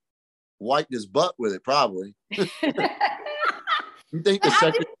 Representative? Wiped his butt with it, probably. You think the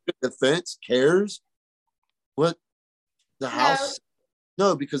Secretary of Defense cares what the House?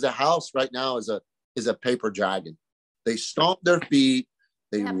 No, because the House right now is a paper dragon. They stomp their feet,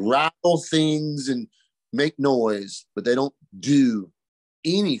 they rattle things and make noise, but they don't do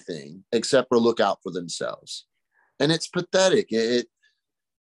anything except for look out for themselves. And it's pathetic. It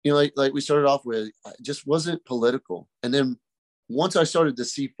like we started off with, it just wasn't political. And then once I started the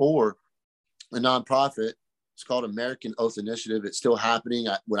C4, a nonprofit, It's called American Oath Initiative. It's still happening.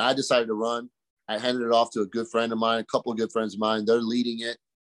 When I decided to run, I handed it off to a good friend of mine, a couple of good friends of mine. They're leading it.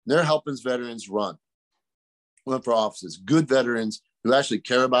 They're helping veterans run for offices, good veterans who actually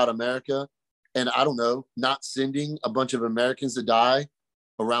care about America. And I don't know, not sending a bunch of Americans to die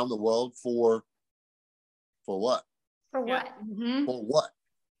around the world for what? For what? Mm-hmm. For what?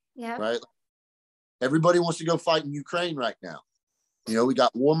 Yeah. Right. Everybody wants to go fight in Ukraine right now. You know, we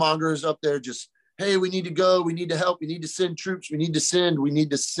got warmongers up there just, hey, we need to go. We need to help. We need to send troops. We need to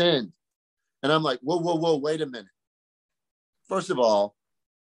send. And I'm like, whoa, wait a minute. First of all,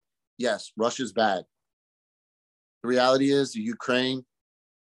 yes, Russia's bad. The reality is the Ukraine,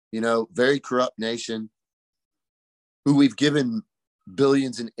 you know, very corrupt nation who we've given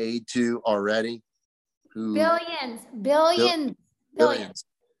billions in aid to already. Billions.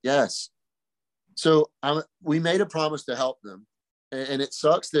 Yes. So we made a promise to help them. And it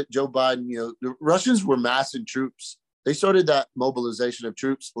sucks that Joe Biden, you know, the Russians were massing troops. They started that mobilization of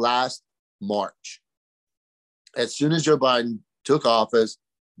troops last March. As soon as Joe Biden took office,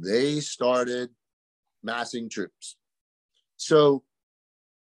 they started massing troops. So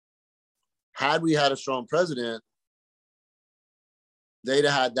had we had a strong president, they'd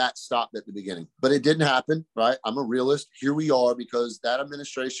have had that stopped at the beginning. But it didn't happen, right? I'm a realist. Here we are because that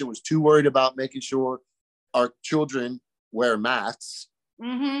administration was too worried about making sure our children wear masks.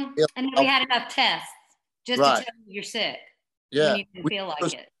 Mm-hmm. And we had enough tests just to tell you you're sick. Yeah. When you didn't feel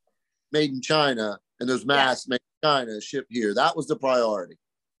like it. Made in China, and those masks made in China shipped here. That was the priority.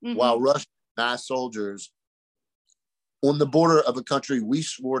 Mm-hmm. While Russian mass soldiers on the border of a country we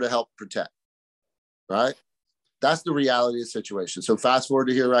swore to help protect, right? That's the reality of the situation. So fast forward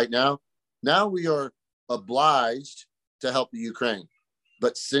to here right now. Now we are obliged to help the Ukraine,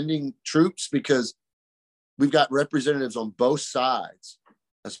 but sending troops because we've got representatives on both sides,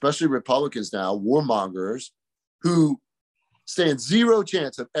 especially Republicans now, warmongers, who stand zero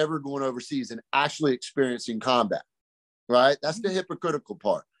chance of ever going overseas and actually experiencing combat, right? That's the hypocritical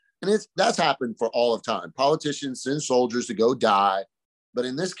part. And that's happened for all of time. Politicians send soldiers to go die, but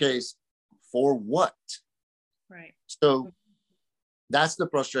in this case, for what? Right. So that's the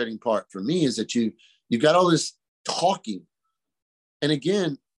frustrating part for me is that you got all this talking. And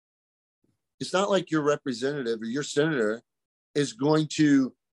again, it's not like your representative or your senator is going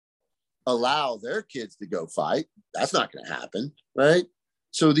to allow their kids to go fight. That's not going to happen, right?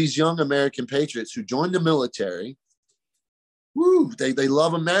 So these young American patriots who joined the military, they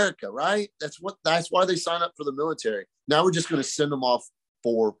love America, right? That's why they sign up for the military. Now we're just going to send them off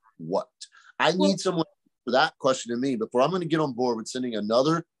for what? I need someone for that question to me before I'm going to get on board with sending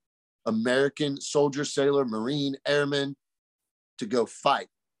another American soldier, sailor, Marine, airman to go fight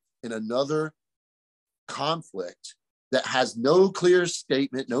in another conflict that has no clear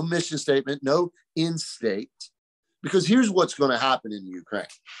statement, no mission statement, no end state. Because here's what's going to happen in Ukraine.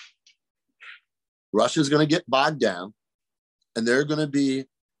 Russia's going to get bogged down, and they're going to be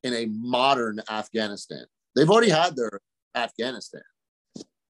in a modern Afghanistan. They've already had their Afghanistan.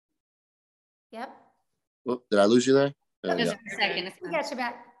 Yep. Well, did I lose you there? Just a second. We got you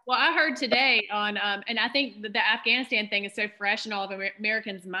back. Well, I heard today on, and I think that the Afghanistan thing is so fresh in all of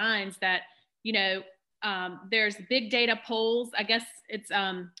Americans' minds that, you know, there's big data polls. I guess it's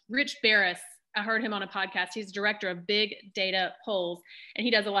Rich Barris. I heard him on a podcast. He's director of big data polls, and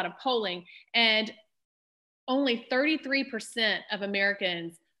he does a lot of polling. And only 33% of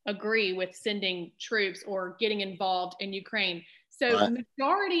Americans agree with sending troops or getting involved in Ukraine. So the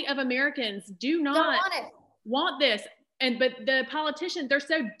majority of Americans do not want this. But the politicians, they're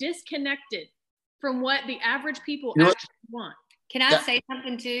so disconnected from what the average people actually want. Can I say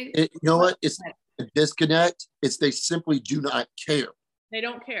something too? You know what? It's a disconnect. It's they simply do not care. They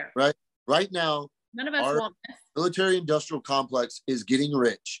don't care. Right? Right now, none of us want this. Military industrial complex is getting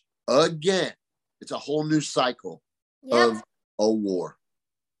rich again. It's a whole new cycle of a war.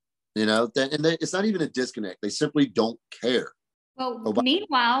 You know, it's not even a disconnect. They simply don't care. Well,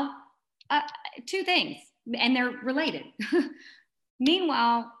 meanwhile, two things, and they're related.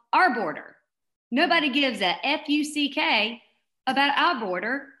 Meanwhile, our border, nobody gives a FUCK about our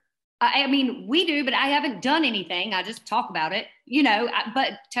border. I mean, we do, but I haven't done anything. I just talk about it, you know,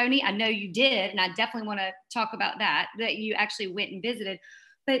 but Tony, I know you did. And I definitely want to talk about that you actually went and visited.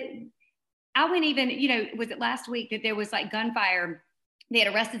 But I went even, you know, was it last week that there was like gunfire? They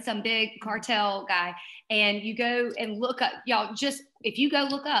had arrested some big cartel guy, and you go and look up, y'all, just if you go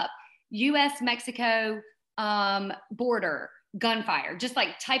look up US-Mexico border gunfire, just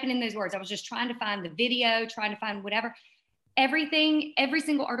like typing in those words. I was just trying to find the video, trying to find whatever. Everything, every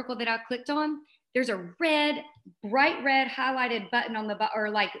single article that I clicked on, there's a bright red highlighted button on the or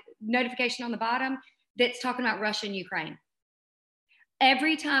like notification on the bottom that's talking about Russia and Ukraine.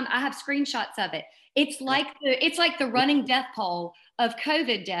 Every time I have screenshots of it. It's like the running death poll of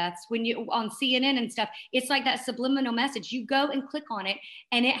COVID deaths when you on CNN and stuff. It's like that subliminal message. You go and click on it,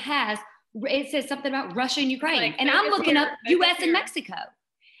 and it says something about Russia and Ukraine. Like, and I'm looking up US and Mexico.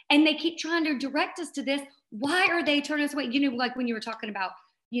 And they keep trying to direct us to this. Why are they turning us away? You know, like when you were talking about,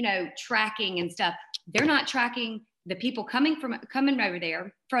 you know, tracking and stuff, they're not tracking the people coming over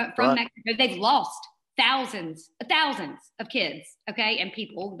there from Mexico. They've lost thousands of kids, okay, and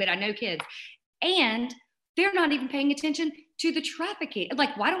people, but I know kids. And they're not even paying attention to the trafficking.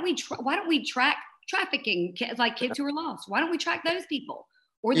 Like, why don't we track trafficking, like kids who are lost? Why don't we track those people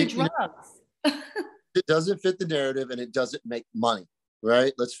or the drugs? It doesn't fit the narrative, and it doesn't make money,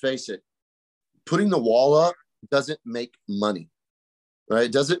 right? Let's face it. Putting the wall up doesn't make money, right?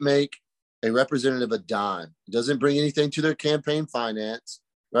 It doesn't make a representative a dime. It doesn't bring anything to their campaign finance,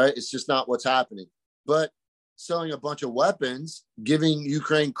 right? It's just not what's happening. But selling a bunch of weapons, giving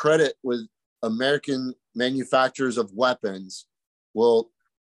Ukraine credit with American manufacturers of weapons, well,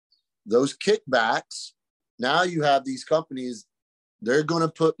 those kickbacks, now you have these companies, they're going to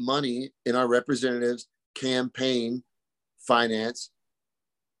put money in our representatives' campaign finance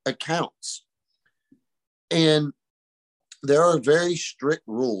accounts. And there are very strict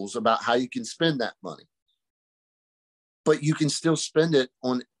rules about how you can spend that money. But you can still spend it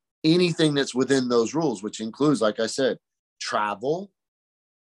on anything that's within those rules, which includes, like I said, travel.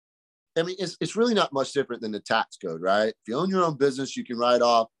 I mean, it's really not much different than the tax code, right? If you own your own business, you can write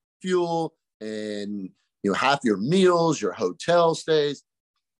off fuel and, you know, half your meals, your hotel stays.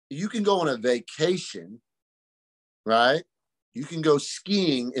 You can go on a vacation, right? You can go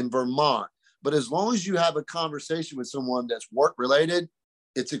skiing in Vermont. But as long as you have a conversation with someone that's work-related,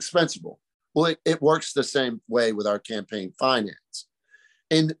 it's expensible. Well, it works the same way with our campaign finance.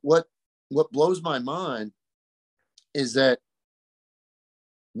 And what blows my mind is that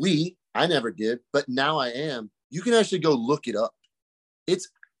I never did, but now I am. You can actually go look it up. It's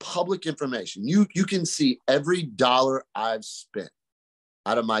public information. You can see every dollar I've spent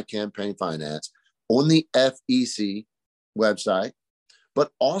out of my campaign finance on the FEC website,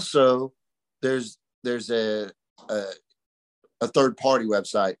 but also there's a third-party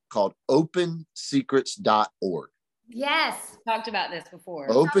website called opensecrets.org. Yes. Talked about this before.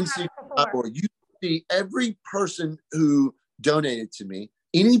 Opensecrets.org. You see every person who donated to me,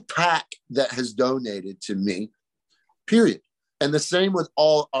 any PAC that has donated to me, period. And the same with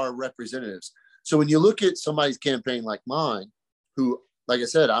all our representatives. So when you look at somebody's campaign like mine, who, like I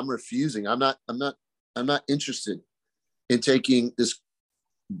said, I'm refusing. I'm not interested in taking this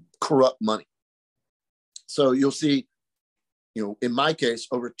corrupt money. So you'll see, you know, in my case,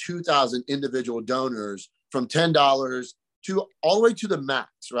 over 2,000 individual donors from $10 to all the way to the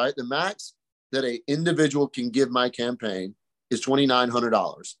max, right? The max that an individual can give my campaign is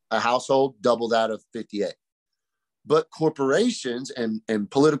 $2,900. A household, double that of $58. But corporations and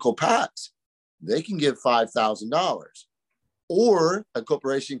political PACs, they can give $5,000. Or a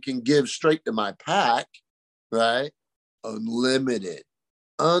corporation can give straight to my PAC, right? Unlimited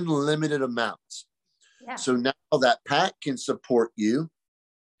amounts. Yeah. So now that PAC can support you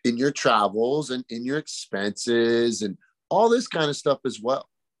in your travels and in your expenses and all this kind of stuff as well.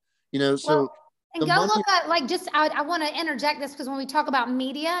 You know, so. And go look at, like, I want to interject this because when we talk about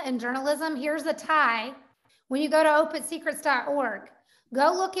media and journalism, here's the tie. When you go to opensecrets.org,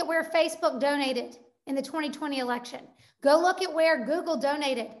 go look at where Facebook donated in the 2020 election. Go look at where Google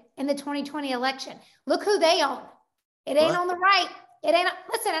donated in the 2020 election. Look who they own. It ain't on the right. It ain't.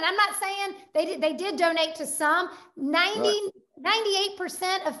 Listen, and I'm not saying they did donate to some.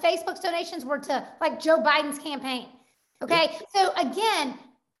 98% of Facebook's donations were to, like, Joe Biden's campaign. Okay. Yeah. So again,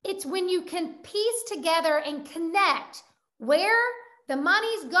 it's when you can piece together and connect where the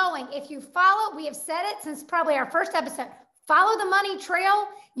money's going. If you follow, we have said it since probably our first episode, follow the money trail.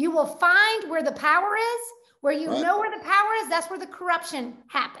 You will find where the power is. Where you know where the power is, that's where the corruption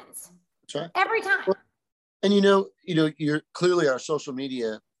happens. That's right. Every time. Well, and you're clearly, our social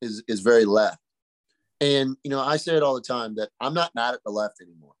media is very left. And, you know, I say it all the time that I'm not mad at the left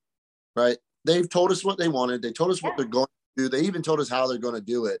anymore, right? They've told us what they wanted. They told us what they're going to do. They even told us how they're going to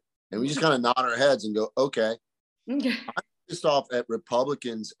do it. And we just kind of nod our heads and go, okay. I'm pissed off at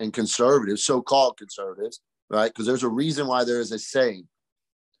Republicans and conservatives, so-called conservatives, right? Because there's a reason why there is a saying.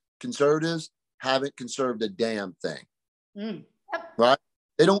 Conservatives haven't conserved a damn thing, right?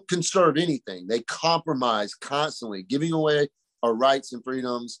 They don't conserve anything. They compromise constantly, giving away our rights and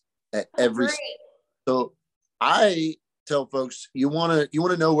freedoms at every. So I tell folks, you want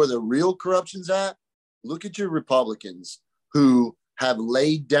to know where the real corruption's at? Look at your Republicans who have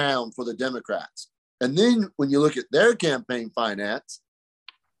laid down for the Democrats. And then when you look at their campaign finance,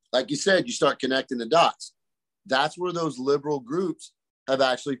 like you said, you start connecting the dots. That's where those liberal groups have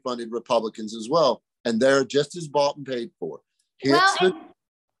actually funded Republicans as well. And they're just as bought and paid for. Rhino.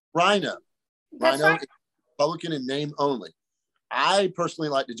 Rhino right. is Republican in name only. I personally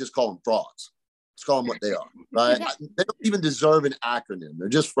like to just call them frauds. Let's call them what they are, right? They don't even deserve an acronym. They're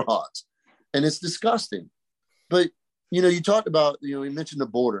just frauds. And it's disgusting. But, you talked about, you mentioned the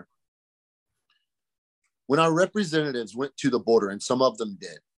border. When our representatives went to the border, and some of them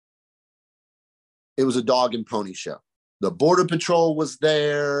did, it was a dog and pony show. The Border Patrol was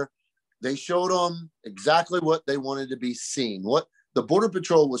there. They showed them exactly what they wanted to be seen. What the Border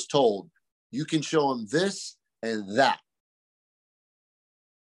Patrol was told, you can show them this and that.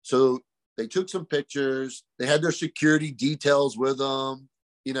 So they took some pictures. They had their security details with them,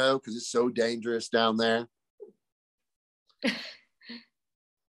 because it's so dangerous down there.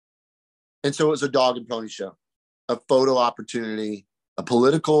 And so it was a dog and pony show, a photo opportunity, a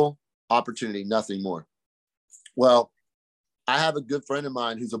political opportunity, nothing more. Well, I have a good friend of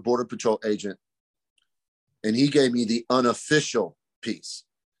mine who's a Border Patrol agent, and he gave me the unofficial piece.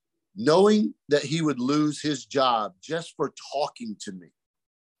 Knowing that he would lose his job just for talking to me,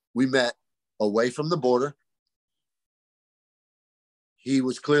 we met away from the border. He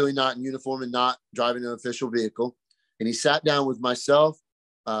was clearly not in uniform and not driving an official vehicle. And he sat down with myself,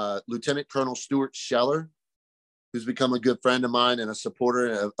 Lieutenant Colonel Stuart Scheller, who's become a good friend of mine and a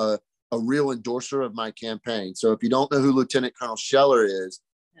supporter, a real endorser of my campaign. So if you don't know who Lieutenant Colonel Scheller is,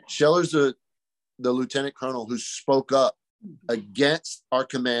 Scheller's the lieutenant colonel who spoke up against our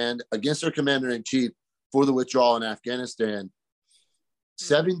command, against our commander-in-chief for the withdrawal in Afghanistan.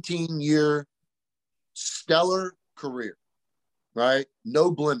 17-year stellar career, right?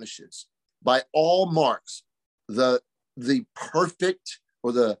 No blemishes. By all marks, the perfect,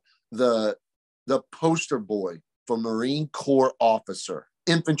 or the poster boy for Marine Corps officer,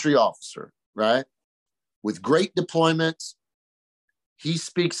 infantry officer, right? With great deployments, he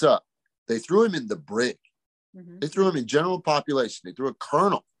speaks up. They threw him in the brig. Mm-hmm. They threw him in general population. They threw a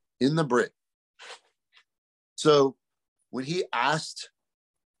colonel in the brig. So when he asked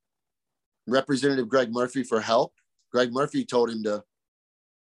Representative Greg Murphy for help, Greg Murphy told him to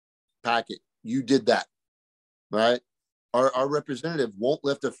pack it. You did that, right? Our representative won't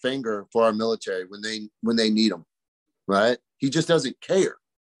lift a finger for our military when they need them, right? He just doesn't care.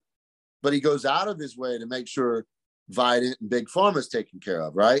 But he goes out of his way to make sure Vidant and Big Pharma is taken care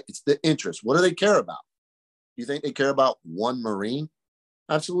of, right? It's the interest. What do they care about? You think they care about one Marine?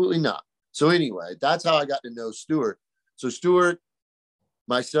 Absolutely not. So anyway, that's how I got to know Stuart. So Stuart,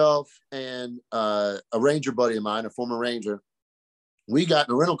 myself, and a Ranger buddy of mine, a former Ranger, we got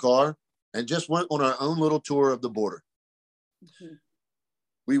in a rental car and just went on our own little tour of the border. Mm-hmm.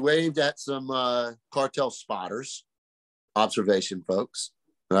 We waved at some cartel spotters, observation folks,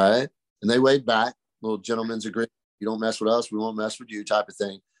 right? And they waved back, little gentleman's agreement. You don't mess with us, we won't mess with you, type of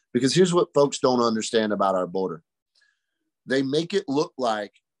thing. Because here's what folks don't understand about our border. They make it look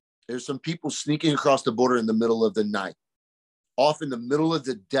like there's some people sneaking across the border in the middle of the night, off in the middle of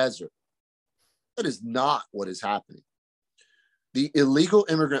the desert. That is not what is happening. The illegal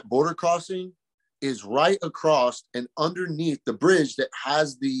immigrant border crossing is right across and underneath the bridge that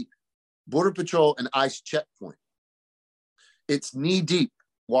has the Border Patrol and ICE checkpoint. It's knee-deep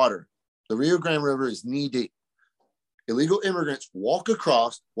water. The Rio Grande River is knee-deep. Illegal immigrants walk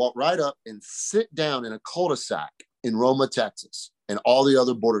across, walk right up, and sit down in a cul-de-sac in Roma, Texas, and all the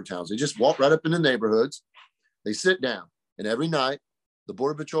other border towns. They just walk right up in the neighborhoods. They sit down, and every night, the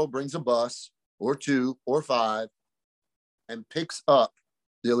Border Patrol brings a bus or 2 or 5 and picks up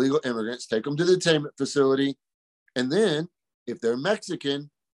the illegal immigrants, take them to the detainment facility, and then, if they're Mexican,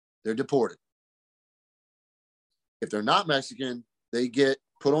 they're deported. If they're not Mexican, they get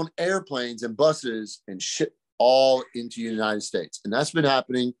put on airplanes and buses and shipped all into the United States. And that's been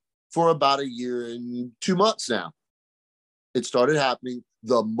happening for about a year and 2 months now. It started happening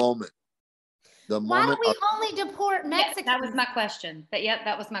the moment. Why do we only deport Mexicans? Yeah, that was my question.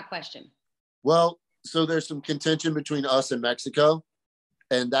 That was my question. Well, so there's some contention between us and Mexico.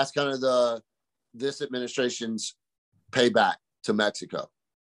 And that's kind of this administration's payback to Mexico,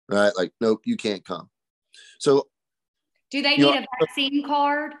 right? Like, nope, you can't come. So do they need a vaccine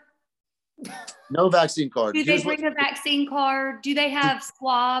card? No vaccine card. Do they bring a vaccine card? Do they have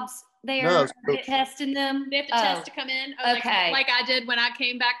swabs there? No, Are they testing them? They have to test to come in. Okay. Like I did when I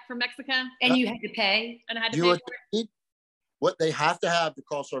came back from Mexico. And you had to pay? And I had to pay for it. What they have to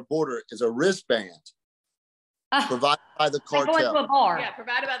cross our border is a wristband provided by the cartel. Like going to a bar. Yeah,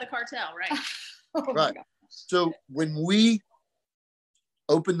 provided by the cartel, right? Right. So when we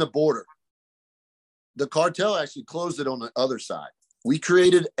open the border, the cartel actually closed it on the other side. We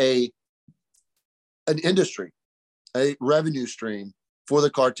created an industry, a revenue stream for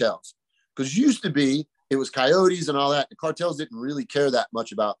the cartels. Because used to be, it was coyotes and all that. The cartels didn't really care that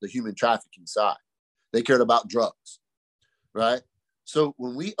much about the human trafficking side. They cared about drugs, right? So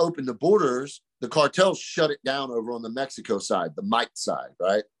when we opened the borders, the cartels shut it down over on the Mexico side, the Mike side,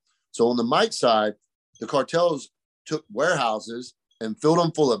 right? So on the Mike side, the cartels took warehouses and filled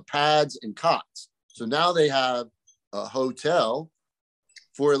them full of pads and cots. So now they have a hotel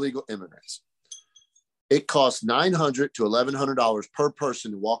for illegal immigrants. It costs $900 to $1,100 per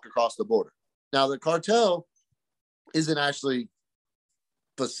person to walk across the border. Now the cartel isn't actually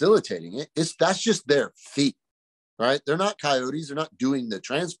facilitating it. That's just their fee, right? They're not coyotes. They're not doing the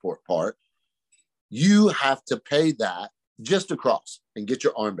transport part. You have to pay that just across and get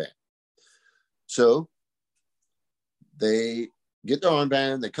your armband. So they get their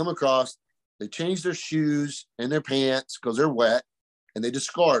armband, they come across, they change their shoes and their pants because they're wet, and they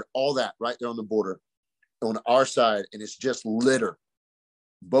discard all that right there on the border on our side, and it's just litter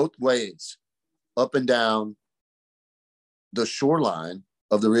both ways up and down the shoreline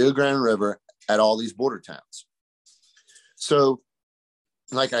of the Rio Grande River at all these border towns. So,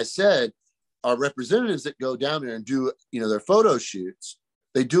 like I said, our representatives that go down there and do, their photo shoots,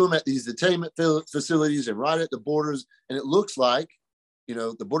 they do them at these detainment facilities and right at the borders, and it looks like,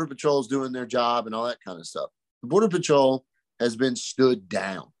 the Border Patrol is doing their job and all that kind of stuff. The Border Patrol has been stood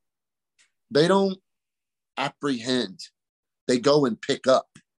down. They don't apprehend. They go and pick up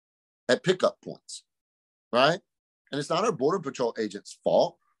at pickup points, right? And it's not our Border Patrol agents'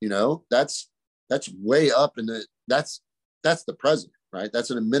 fault. That's way up in that's the president, right? That's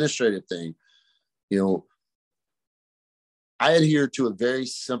an administrative thing. I adhere to a very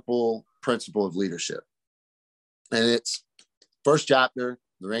simple principle of leadership, and it's first chapter,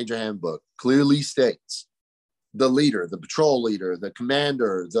 the Ranger Handbook, clearly states the leader, the patrol leader, the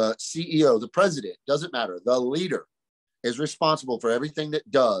commander, the CEO, the president, doesn't matter. The leader is responsible for everything that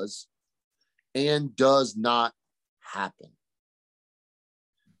does and does not happen.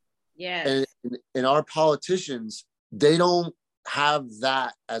 Yes. And our politicians, they don't have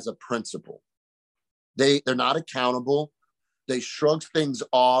that as a principle. They're not accountable. They shrug things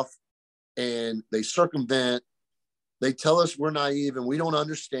off and they circumvent. They tell us we're naive and we don't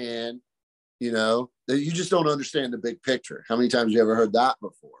understand, that you just don't understand the big picture. How many times have you ever heard that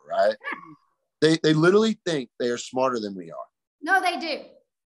before, right? They literally think they are smarter than we are. No, they do.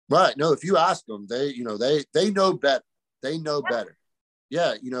 Right. No, if you ask them, they know better. They know better.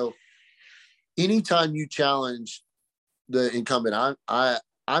 Yeah. Anytime you challenge the incumbent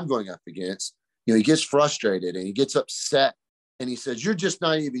I'm going up against, he gets frustrated and he gets upset and he says, you're just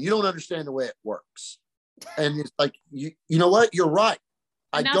naive and you don't understand the way it works. And it's like, you know what? You're right.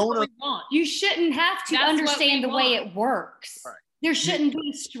 I don't. You shouldn't have to understand the way it works. Right. There shouldn't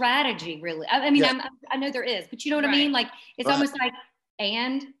be strategy, really. I mean, yeah. I know there is, but you know what I mean? Like, it's almost like,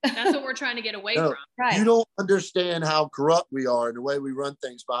 and that's what we're trying to get away from. Right. You don't understand how corrupt we are and the way we run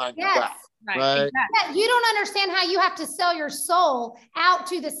things behind your back. Right. Exactly. Yeah, you don't understand how you have to sell your soul out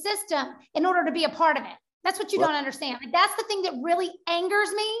to the system in order to be a part of it. That's what you don't understand. Like, that's the thing that really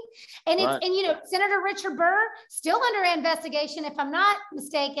angers me. And it's, and Senator Richard Burr still under investigation, if I'm not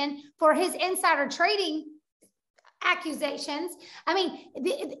mistaken, for his insider trading accusations. I mean,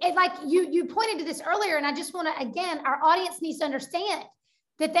 like you pointed to this earlier, and I just want to, again, our audience needs to understand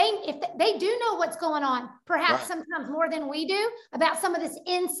that if they do know what's going on, perhaps sometimes more than we do, about some of this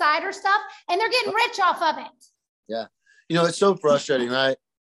insider stuff, and they're getting rich off of it. Yeah. It's so frustrating, right?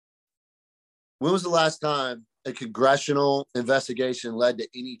 When was the last time a congressional investigation led to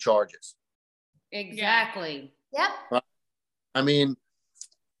any charges? Exactly. Yep. Right? I mean,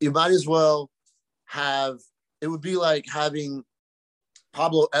 you might as well it would be like having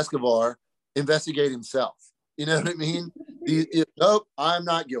Pablo Escobar investigate himself. You know what I mean? Nope, I'm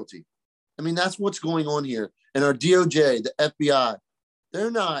not guilty. I mean, that's what's going on here. And our DOJ, the FBI,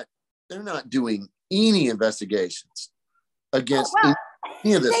 they're not doing any investigations against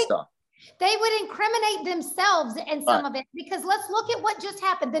any of this stuff. They would incriminate themselves in some of it, because let's look at what just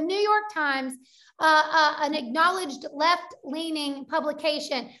happened. The New York Times, an acknowledged left-leaning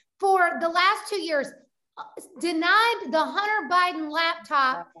publication, for the last 2 years, denied the Hunter Biden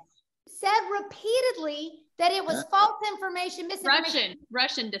laptop, said repeatedly that it was false information, misinformation.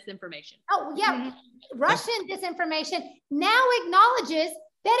 Russian disinformation. Oh, yeah. Mm-hmm. Russian disinformation, now acknowledges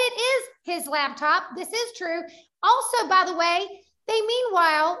that it is his laptop. This is true. Also, by the way,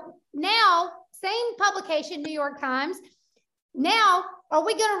 meanwhile, now, same publication, New York Times, now, are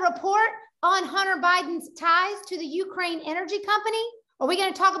we going to report on Hunter Biden's ties to the Ukraine energy company? Are we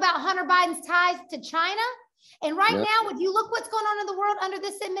going to talk about Hunter Biden's ties to China? And right now, if you look what's going on in the world under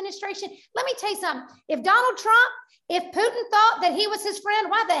this administration, let me tell you something. If Donald Trump, if Putin thought that he was his friend,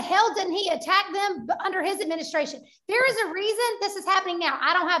 why the hell didn't he attack them under his administration? There is a reason this is happening now.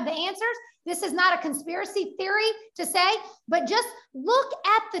 I don't have the answers. This is not a conspiracy theory to say, but just look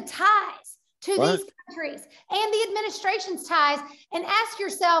at the ties to these countries and the administration's ties and ask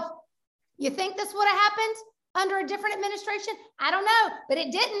yourself, you think this would have happened under a different administration? I don't know, but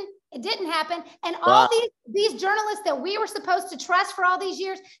it didn't. It didn't happen. And all these journalists that we were supposed to trust for all these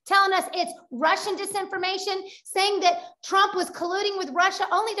years telling us it's Russian disinformation, saying that Trump was colluding with Russia,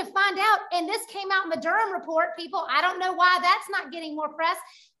 only to find out, and this came out in the Durham report, people, I don't know why that's not getting more press,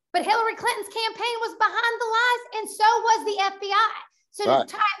 but Hillary Clinton's campaign was behind the lies, and so was the FBI. So to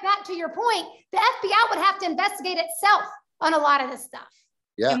tie it back to your point, the FBI would have to investigate itself on a lot of this stuff.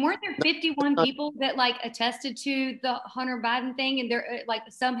 Yeah. And weren't there 51 people that like attested to the Hunter Biden thing, and they're like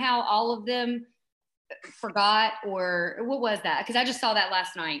somehow all of them forgot, or what was that? Because I just saw that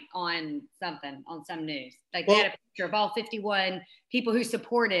last night on some news. Like they had a picture of all 51 people who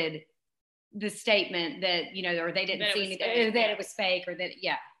supported the statement that, you know, or they didn't see anything, that it was fake, or that,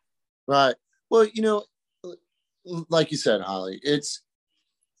 yeah. Right. Well, you know, like you said, Holly, it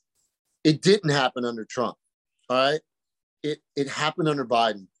didn't happen under Trump. All right. It happened under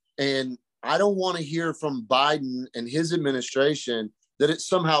Biden. And I don't want to hear from Biden and his administration that it's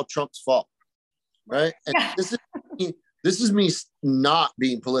somehow Trump's fault. Right. And this is me not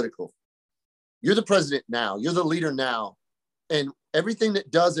being political. You're the president now. You're the leader now. And everything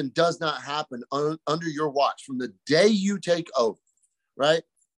that does and does not happen under your watch from the day you take over, right?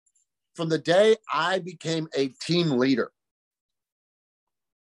 From the day I became a team leader,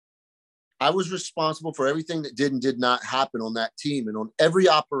 I was responsible for everything that did and did not happen on that team and on every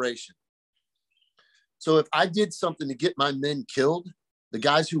operation. So if I did something to get my men killed, the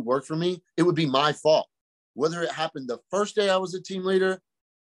guys who work for me, it would be my fault. Whether it happened the first day I was a team leader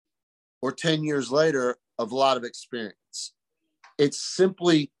or 10 years later of a lot of experience. It's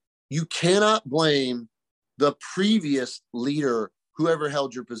simply, you cannot blame the previous leader, whoever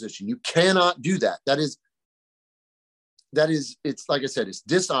held your position. You cannot do that. That is, it's like I said, it's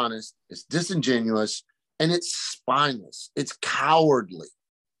dishonest, it's disingenuous, and it's spineless. It's cowardly,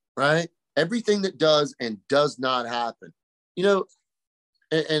 right? Everything that does and does not happen, you know,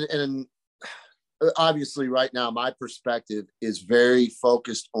 and obviously right now, my perspective is very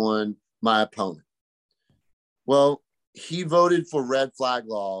focused on my opponent. Well, he voted for red flag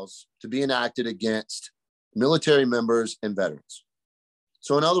laws to be enacted against military members and veterans.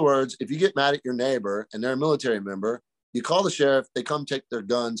 So in other words, if you get mad at your neighbor and they're a military member, you call the sheriff, they come take their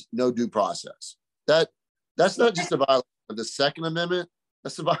guns, no due process. That's not just a violation of the Second Amendment.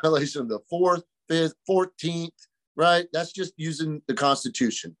 That's a violation of the 4th, 5th, 14th, right? That's just using the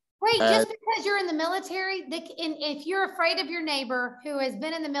Constitution. Wait, just because you're in the military, if you're afraid of your neighbor who has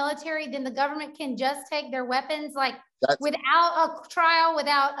been in the military, then the government can just take their weapons, like without a trial,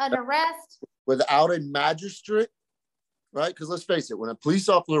 without an arrest? Without a magistrate, right? Because let's face it, when a police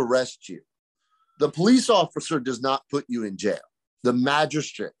officer arrests you, the police officer does not put you in jail. The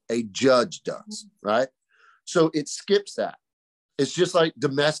magistrate, a judge does, right? So it skips that. It's just like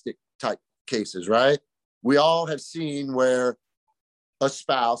domestic type cases, right? We all have seen where a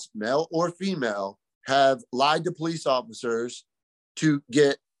spouse, male or female, have lied to police officers to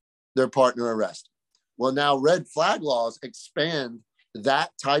get their partner arrested. Well, now red flag laws expand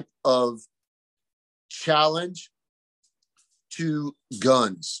that type of challenge to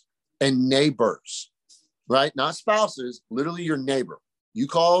guns and neighbors, right? Not spouses, literally your neighbor. You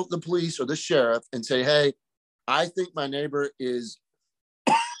call the police or the sheriff and say, hey, I think my neighbor is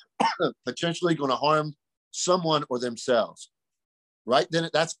potentially going to harm someone or themselves, right? Then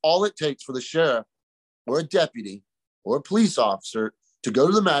that's all it takes for the sheriff or a deputy or a police officer to go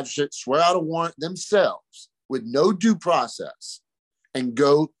to the magistrate, swear out a warrant themselves with no due process, and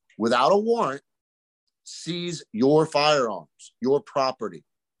go without a warrant, seize your firearms, your property,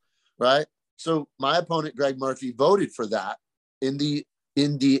 right? So my opponent, Greg Murphy, voted for that in the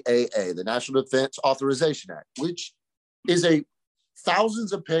NDAA, the National Defense Authorization Act, which is a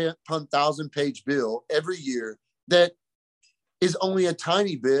thousands upon thousand page bill every year that is only a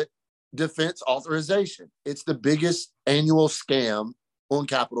tiny bit defense authorization. It's the biggest annual scam on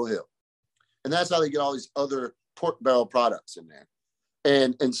Capitol Hill. And that's how they get all these other pork barrel products in there.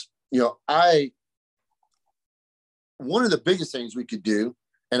 And you know, one of the biggest things we could do,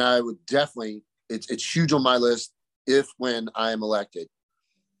 and I would definitely, it's huge on my list when I am elected,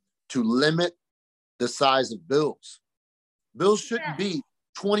 to limit the size of bills. Bills shouldn't be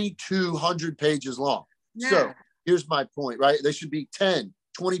 2,200 pages long. No. So here's my point, right? They should be 10,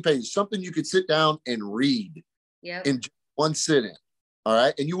 20 pages, something you could sit down and read in one sitting. All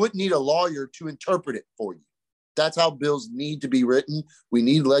right. And you wouldn't need a lawyer to interpret it for you. That's how bills need to be written. We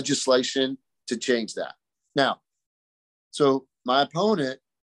need legislation to change that. Now, so my opponent,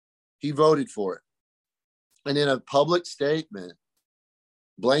 he voted for it. And in a public statement,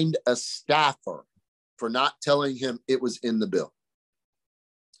 blamed a staffer for not telling him it was in the bill.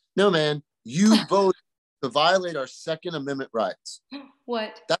 No, man, you voted to violate our Second Amendment rights.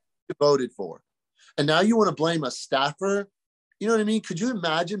 What? That's what you voted for. And now you want to blame a staffer? You know what I mean? Could you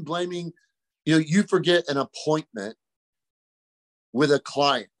imagine blaming, you forget an appointment with a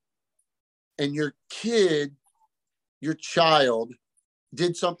client and your kid, your child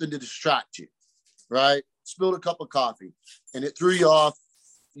did something to distract you, right? Spilled a cup of coffee and it threw you off.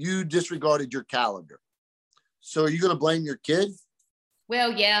 You disregarded your calendar. So are you going to blame your kid?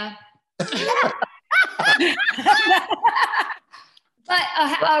 Well, yeah. But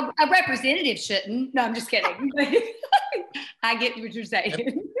a representative shouldn't. No, I'm just kidding. I get what you're saying.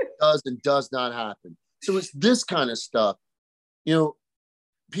 It does and does not happen. So it's this kind of stuff.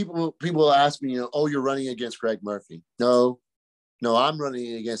 People ask me, oh, you're running against Greg Murphy. No, I'm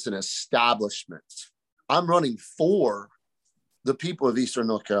running against an establishment. I'm running for the people of Eastern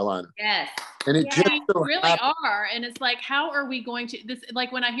North Carolina. Yes. And it just so really are. And it's like, how are we going to this?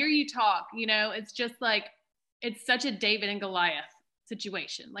 Like when I hear you talk, it's just like, it's such a David and Goliath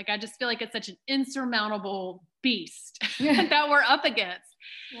situation. Like, I just feel like it's such an insurmountable beast that we're up against.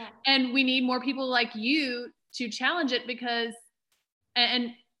 Yeah. And we need more people like you to challenge it because, and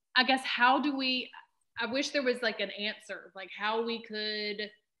I guess, I wish there was like an answer, like how we could.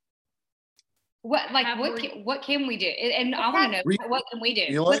 What can we do? And I want to know, what can we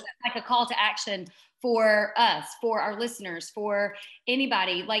do? What's like a call to action for us, for our listeners, for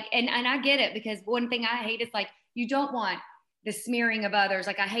anybody? Like, and I get it, because one thing I hate is like, you don't want the smearing of others.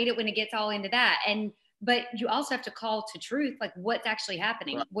 Like, I hate it when it gets all into that. But you also have to call to truth, like what's actually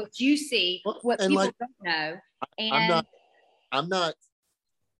happening, right. What you see, what people don't know. And I'm not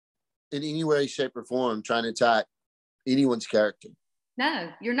in any way, shape, or form trying to attack anyone's character. No,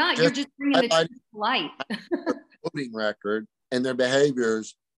 you're not. You're just bringing the truth to light. Voting record and their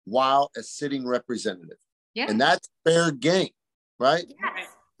behaviors while a sitting representative. Yeah. And that's fair game, right? Yes,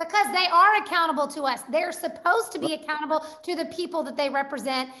 because they are accountable to us. They're supposed to be accountable to the people that they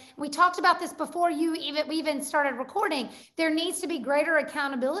represent. We talked about this before we even started recording. There needs to be greater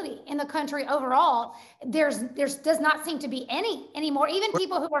accountability in the country overall. There's does not seem to be any anymore. Even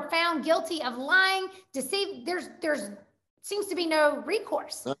people who are found guilty of lying, deceit, there's seems to be no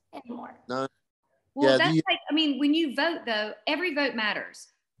recourse anymore. No. Well, that's like, I mean, when you vote though, every vote matters,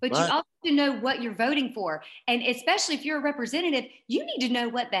 but right. You also have to know what you're voting for. And especially if you're a representative, you need to know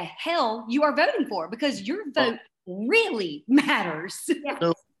what the hell you are voting for, because your vote really matters. Yeah.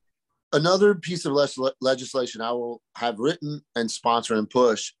 So another piece of legislation I will have written and sponsor and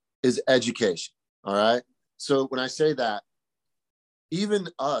push is education. All right. So when I say that, even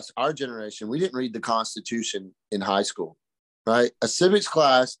us, our generation, we didn't read the Constitution in high school. Right? A civics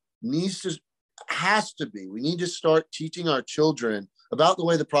class has to be. We need to start teaching our children about the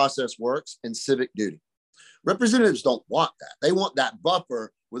way the process works and civic duty. Representatives don't want that. They want that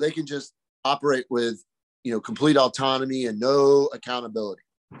buffer where they can just operate with, complete autonomy and no accountability.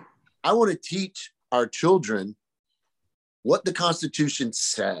 I want to teach our children what the Constitution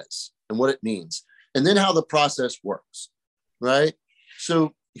says and what it means, and then how the process works, right?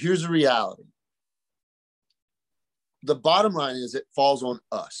 So here's the reality. The bottom line is it falls on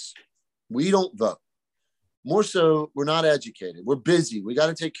us. We don't vote. More so, we're not educated. We're busy. We got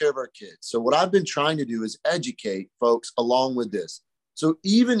to take care of our kids. So what I've been trying to do is educate folks along with this. So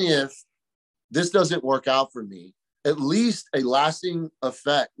even if this doesn't work out for me, at least a lasting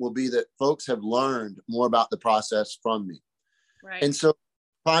effect will be that folks have learned more about the process from me. Right. And so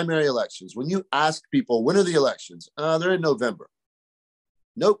primary elections, when you ask people, when are the elections? They're in November.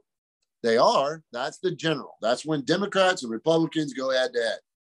 Nope. They are. That's the general. That's when Democrats and Republicans go head to head.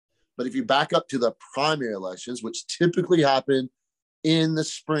 But if you back up to the primary elections, which typically happen in the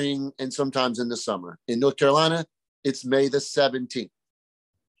spring and sometimes in the summer, in North Carolina, it's May the 17th.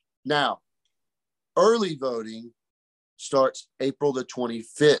 Now, early voting starts April the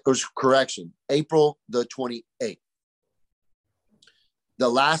 25th, or correction, April the 28th. The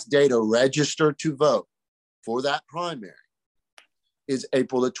last day to register to vote for that primary is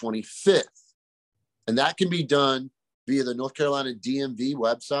April the 25th. And that can be done via the North Carolina DMV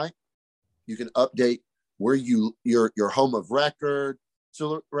website. You can update where your home of record.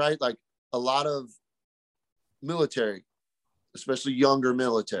 So, right, like a lot of military, especially younger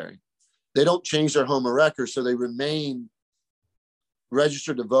military, they don't change their home of record, so they remain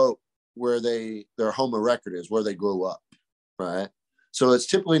registered to vote where their home of record is, where they grew up, right? So it's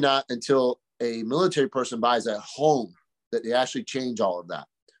typically not until a military person buys a home that they actually change all of that.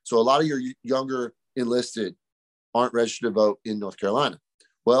 So a lot of your younger enlisted aren't registered to vote in North Carolina.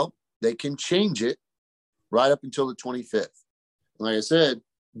 Well, they can change it right up until the 25th. Like I said,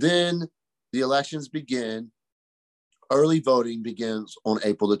 then the elections begin. Early voting begins on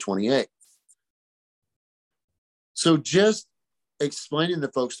April the 28th. So just explaining to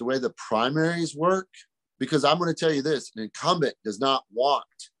folks the way the primaries work, because I'm going to tell you this, an incumbent does not want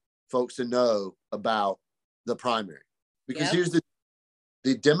folks to know about the primary. Because here's the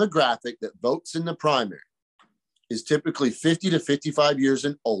demographic that votes in the primary is typically 50 to 55 years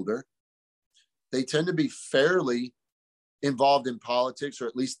and older. They tend to be fairly involved in politics, or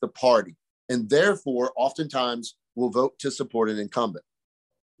at least the party, and therefore oftentimes will vote to support an incumbent.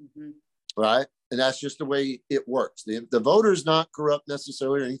 Right? And that's just the way it works. The voter is not corrupt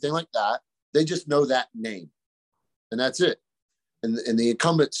necessarily or anything like that. They just know that name, and that's it. And the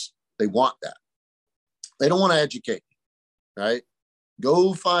incumbents, they want that. They don't want to educate, right?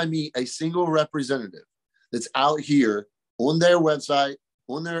 Go find me a single representative that's out here on their website,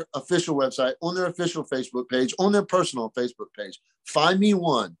 on their official website, on their official Facebook page, on their personal Facebook page. Find me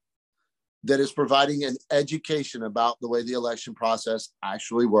one that is providing an education about the way the election process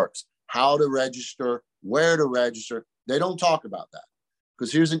actually works, how to register, where to register. They don't talk about that.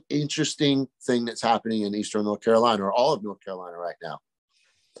 Because here's an interesting thing that's happening in Eastern North Carolina, or all of North Carolina right now.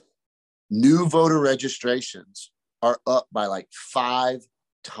 New voter registrations are up by like 5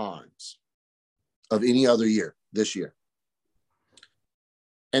 times of any other year this year.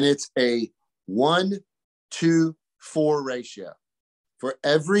 And it's a 1-to-4 ratio. For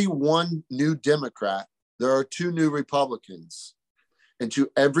every one new Democrat, there are 2 new Republicans. And to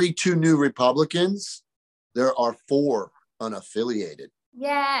every 2 new Republicans, there are 4 unaffiliated.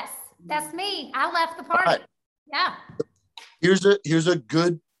 Yes, that's me. I left the party. Right. Yeah. Here's a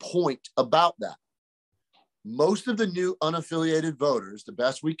good point about that. Most of the new unaffiliated voters, the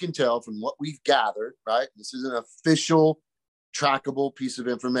best we can tell from what we've gathered, right? This is an official, trackable piece of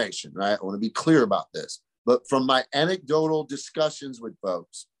information, right? I want to be clear about this. But from my anecdotal discussions with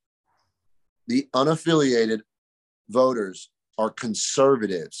folks, the unaffiliated voters are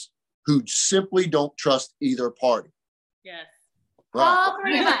conservatives who simply don't trust either party. Yes. Right. All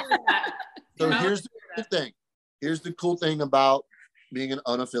 3 of us. So here's the thing. Here's the cool thing about being an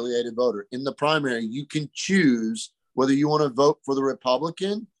unaffiliated voter. In the primary, you can choose whether you want to vote for the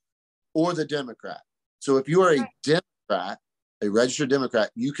Republican or the Democrat. So if you are a Democrat, a registered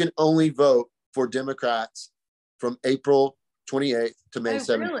Democrat, you can only vote for Democrats from April 28th to May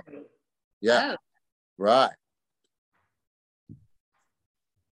 7th. Really? Yeah. Oh. Right.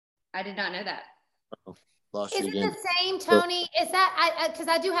 I did not know that. Oh, is it the same, Tony? Is that, because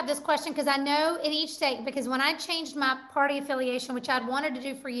I do have this question, because I know in each state, because when I changed my party affiliation, which I'd wanted to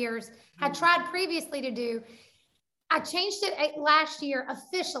do for years, had tried previously to do, I changed it last year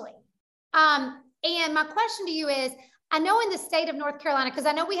officially. And my question to you is, I know in the state of North Carolina, because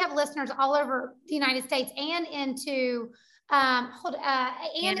I know we have listeners all over the United States and into, we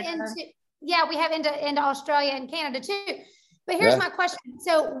have into Australia and Canada too. But here's my question.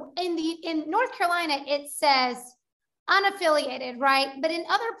 So in North Carolina, it says unaffiliated, right? But in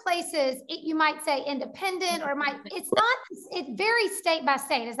other places, you might say independent, or it varies state by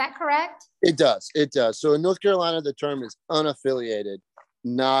state. Is that correct? It does. So in North Carolina, the term is unaffiliated,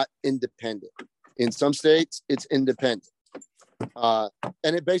 not independent. In some states, it's independent.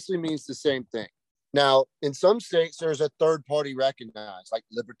 And it basically means the same thing. Now, in some states, there's a third party recognized, like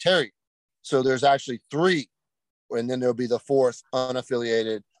libertarian. So there's actually 3. And then there'll be the 4th,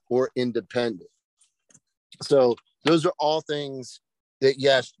 unaffiliated or independent. So those are all things that,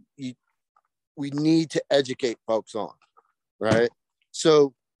 yes, we need to educate folks on, right?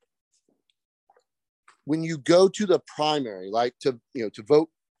 So when you go to the primary, like to vote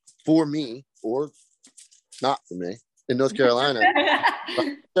for me or not for me in North Carolina,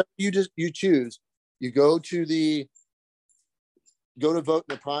 you choose, you go to vote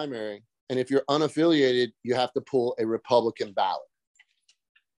in the primary. And if you're unaffiliated, you have to pull a Republican ballot,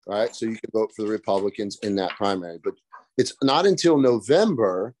 right? So you can vote for the Republicans in that primary. But it's not until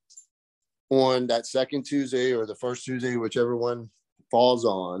November, on that second Tuesday or the first Tuesday, whichever one falls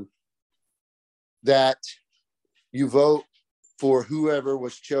on, that you vote for whoever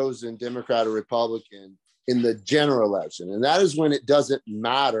was chosen, Democrat or Republican, in the general election. And that is when it doesn't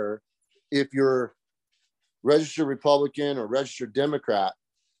matter if you're registered Republican or registered Democrat.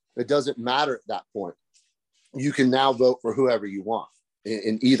 It doesn't matter at that point. You can now vote for whoever you want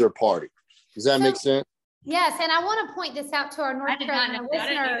in either party. Does that make sense? Yes. And I want to point this out to our North Carolina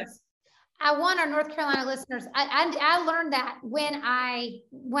listeners. I want our North Carolina listeners. I learned that when I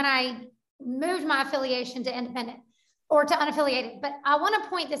moved my affiliation to independent or to unaffiliated. But I want to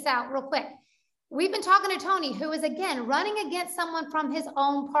point this out real quick. We've been talking to Tony, who is, again, running against someone from his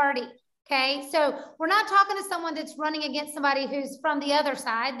own party. Okay. So we're not talking to someone that's running against somebody who's from the other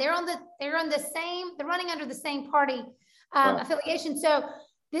side. They're running under the same party affiliation. So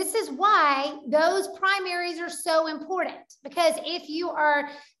this is why those primaries are so important, because if you are,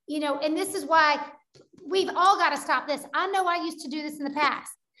 and this is why we've all got to stop this. I know I used to do this in the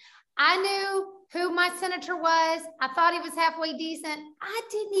past. I knew who my senator was. I thought he was halfway decent. I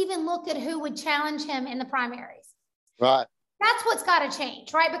didn't even look at who would challenge him in the primaries. Right. That's what's got to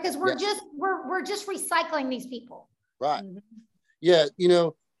change, right? Because we're just recycling these people. Right. Yeah.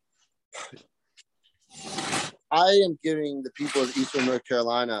 I am giving the people of Eastern North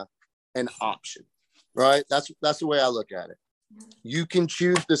Carolina an option, right? That's the way I look at it. You can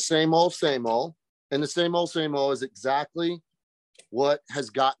choose the same old, and the same old is exactly what has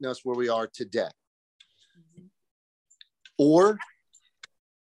gotten us where we are today. Or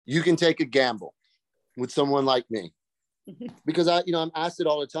you can take a gamble with someone like me, because I'm asked it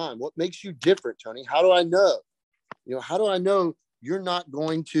all the time. What makes you different, Tony? How do I know? How do I know you're not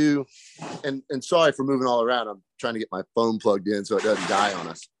going to, and sorry for moving all around. I'm trying to get my phone plugged in so it doesn't die on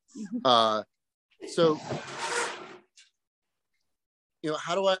us. So,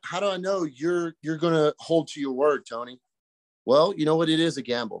 how do I know you're going to hold to your word, Tony? Well, you know what? It is a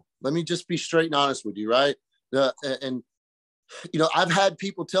gamble. Let me just be straight and honest with you, right? I've had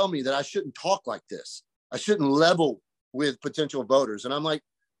people tell me that I shouldn't talk like this. I shouldn't level with potential voters. And I'm like,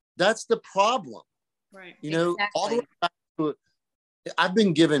 that's the problem. Right. Exactly. All the way back to, I've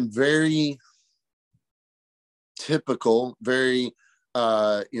been given very typical, very,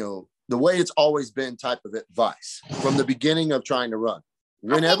 the way it's always been type of advice from the beginning of trying to run.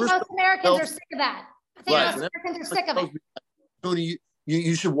 Whenever I think most Americans are sick of that. I think most Americans are sick of it. Tony,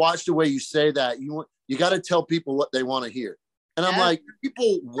 you should watch the way you say that. You got to tell people what they want to hear. And I'm like,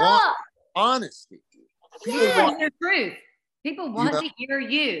 people want honesty. People want the truth. People want to hear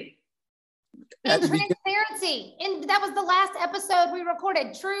you. And transparency. And that was the last episode we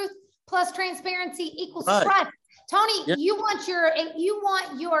recorded. Truth plus transparency equals trust. Tony, you want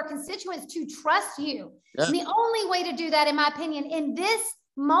your constituents to trust you. Yeah. And the only way to do that, in my opinion, in this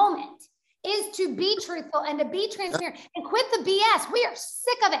moment, is to be truthful and to be transparent and quit the BS. We are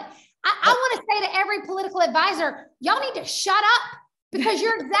sick of it. I want to say to every political advisor, y'all need to shut up, because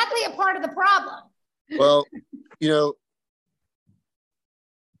you're exactly a part of the problem. Well,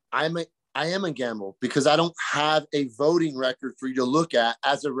 I am a gamble because I don't have a voting record for you to look at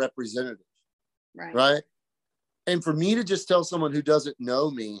as a representative. Right. And for me to just tell someone who doesn't know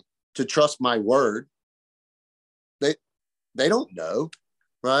me to trust my word, they don't know.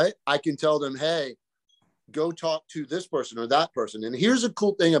 Right. I can tell them, hey, go talk to this person or that person. And here's a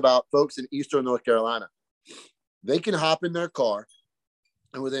cool thing about folks in Eastern North Carolina. They can hop in their car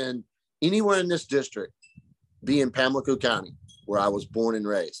and within anywhere in this district, be in Pamlico County, where I was born and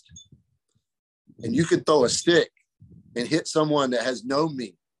raised. And you can throw a stick and hit someone that has known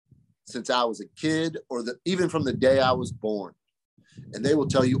me since I was a kid, or even from the day I was born. And they will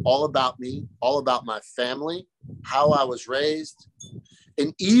tell you all about me, all about my family, how I was raised,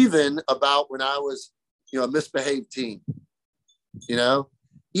 and even about when I was, a misbehaved teen.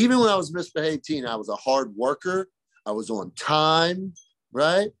 Even when I was a misbehaved teen, I was a hard worker. I was on time,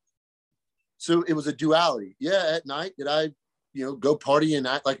 right? So it was a duality. Yeah, at night, did I, go party and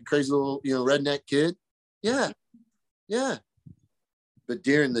act like a crazy little, redneck kid? Yeah. But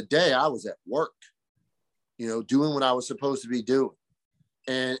during the day, I was at work, doing what I was supposed to be doing.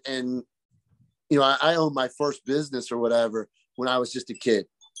 And I owned my first business or whatever when I was just a kid.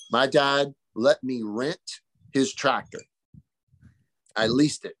 My dad let me rent his tractor. I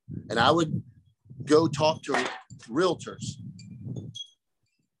leased it. And I would go talk to realtors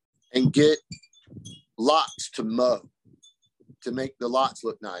and get lots to mow to make the lots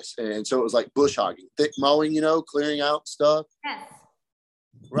look nice. And so it was like bush hogging, thick mowing, clearing out stuff. Yes.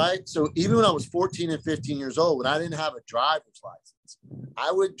 Right. So even when I was 14 and 15 years old, when I didn't have a driver's license,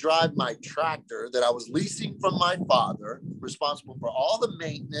 I would drive my tractor that I was leasing from my father, responsible for all the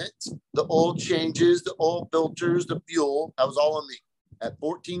maintenance, the oil changes, the oil filters, the fuel. That was all on me at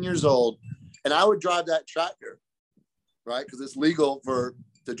 14 years old. And I would drive that tractor, right? Because it's legal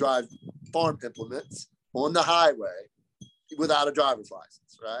to drive farm implements on the highway without a driver's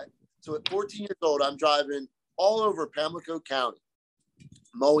license, right? So at 14 years old, I'm driving all over Pamlico County,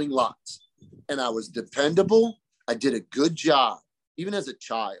 mowing lots. And I was dependable. I did a good job, even as a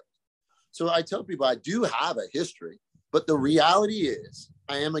child. So I tell people I do have a history, but the reality is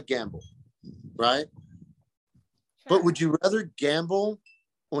I am a gambler, right? Sure. But would you rather gamble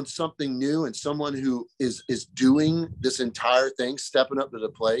on something new and someone who is doing this entire thing, stepping up to the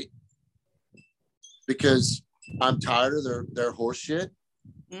plate? Because I'm tired of their horse shit.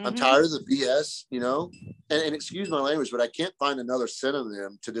 Mm-hmm. I'm tired of the BS, you know, and excuse my language, but I can't find another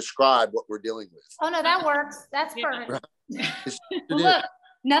synonym to describe what we're dealing with. Oh no, that works. That's perfect. Right? Well, look,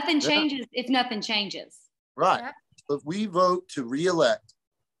 nothing changes if nothing changes. Right. Yeah. So if we vote to reelect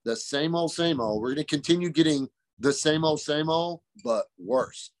the same old, we're going to continue getting the same old, but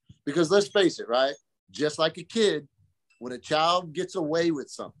worse. Because let's face it, right? Just like a kid, when a child gets away with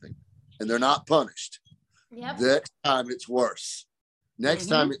something and they're not punished, next time it's worse. Next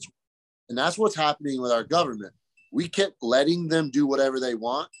time it's, and that's what's happening with our government. We kept letting them do whatever they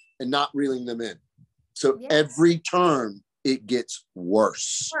want and not reeling them in. So every term it gets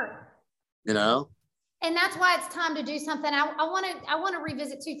worse, you know? And that's why it's time to do something. I want to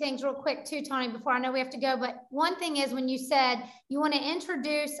revisit two things real quick too, Tony, before I know we have to go. But one thing is when you said you want to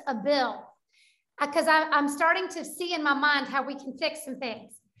introduce a bill, because I'm starting to see in my mind how we can fix some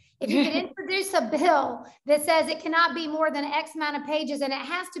things. If you could introduce a bill that says it cannot be more than X amount of pages and it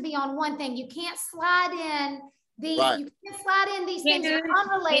has to be on one thing, you can't slide in these, you can't slide in these things that are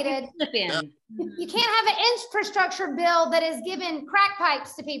unrelated. You can't have an infrastructure bill that is giving crack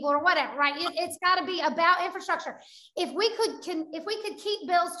pipes to people or whatever, right? It's got to be about infrastructure. If we could keep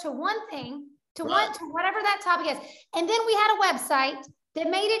bills to one thing, to whatever that topic is, and then we had a website that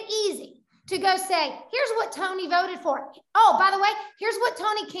made it easy to go say, here's what Tony voted for. Oh, by the way, here's what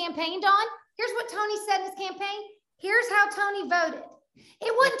Tony campaigned on. Here's what Tony said in his campaign. Here's how Tony voted.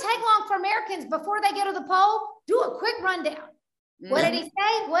 It wouldn't take long for Americans before they go to the poll, do a quick rundown. What did he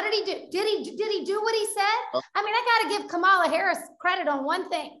say? What did he do? Did he do what he said? I mean, I got to give Kamala Harris credit on one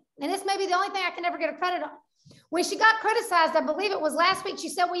thing. And this may be the only thing I can ever get a credit on. When she got criticized, I believe it was last week, she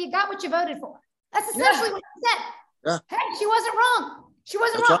said, well, you got what you voted for. That's essentially what she said. Hey, she wasn't wrong. She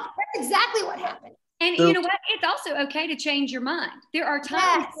wasn't wrong. That's exactly what happened. And you know what? It's also okay to change your mind. There are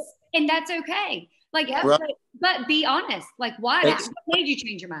times, and that's okay. Like, but be honest. Like, why? What made you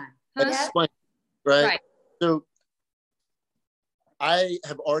change your mind? Huh? Right. So I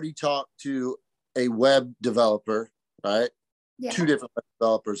have already talked to a web developer, right? Yeah. 2 different web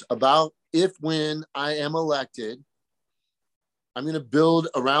developers about when I am elected, I'm going to build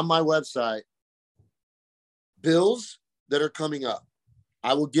around my website bills that are coming up.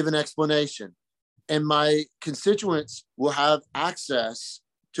 I will give an explanation and my constituents will have access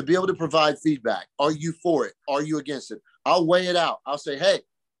to be able to provide feedback. Are you for it? Are you against it? I'll weigh it out. I'll say, hey,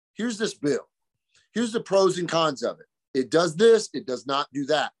 here's this bill. Here's the pros and cons of it. It does this. It does not do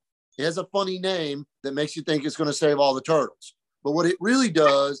that. It has a funny name that makes you think it's going to save all the turtles. But what it really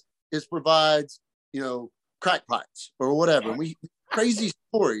does is provides, you know, crack pipes or whatever. We crazy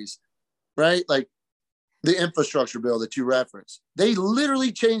stories, right? Like the infrastructure bill that you referenced. They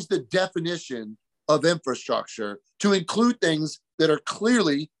literally changed the definition of infrastructure to include things that are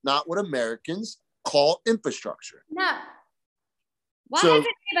clearly not what Americans call infrastructure. No. Why hasn't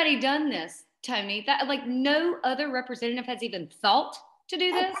anybody done this, Tony? That like no other representative has even thought to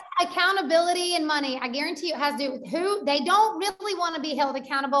do this? Accountability and money. I guarantee you it has to do with who. They don't really want to be held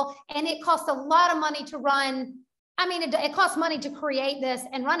accountable, and it costs a lot of money to run. I mean, it costs money to create this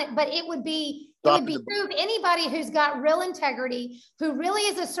and run it, but it would be true of anybody who's got real integrity, who really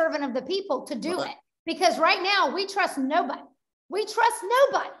is a servant of the people to do it. Because right now we trust nobody. We trust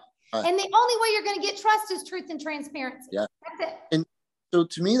nobody. And the only way you're going to get trust is truth and transparency. Yeah. That's it. And so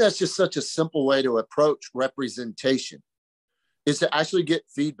to me, that's just such a simple way to approach representation, is to actually get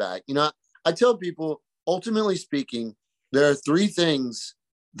feedback. You know, I tell people, ultimately speaking, there are 3 things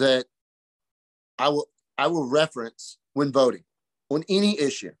that I will reference when voting on any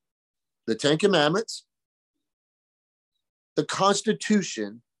issue: the 10 Commandments, the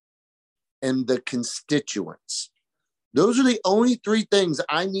Constitution, and the constituents. Those are the only 3 things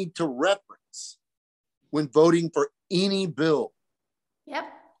I need to reference when voting for any bill. Yep.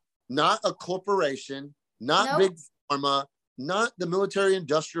 Not a corporation, not big pharma, not the military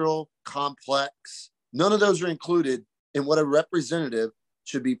industrial complex. None of those are included in what a representative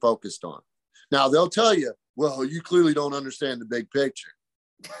should be focused on. Now, they'll tell you, well, you clearly don't understand the big picture.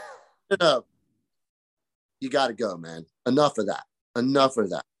 No, you got to go, man. Enough of that. Enough of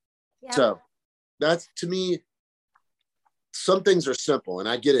that. Yeah. So that's, to me, some things are simple, and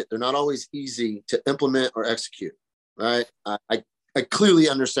I get it. They're not always easy to implement or execute, right? I clearly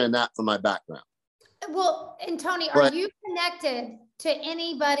understand that from my background. Well, and Tony, are you connected to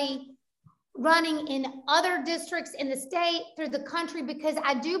anybody running in other districts in the state, through the country, because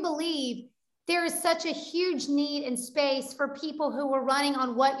I do believe there is such a huge need and space for people who are running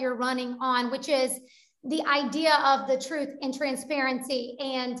on what you're running on, which is the idea of the truth and transparency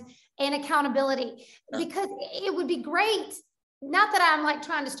and accountability. Because it would be great, not that I'm like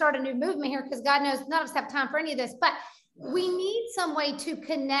trying to start a new movement here, because God knows none of us have time for any of this, but we need some way to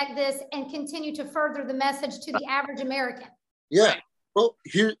connect this and continue to further the message to the average American. Yeah. Well,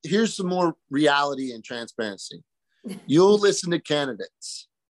 here's some more reality and transparency. You'll listen to candidates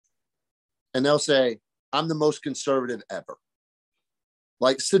and they'll say, I'm the most conservative ever.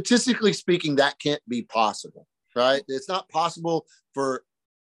 Like, statistically speaking, that can't be possible, right? It's not possible for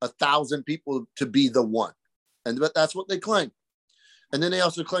 1,000 people to be the one. But that's what they claim. And then they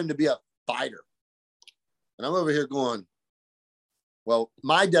also claim to be a fighter. And I'm over here going, well,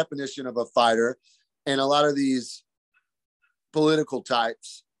 my definition of a fighter and a lot of these political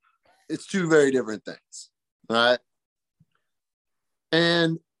types, it's two very different things, right?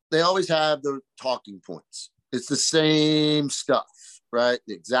 And they always have the talking points. It's the same stuff, right?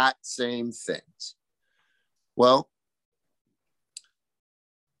 The exact same things. Well,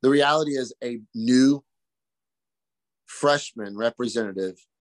 the reality is a new freshman representative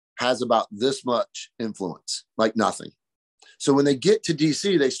has about this much influence, like nothing. So when they get to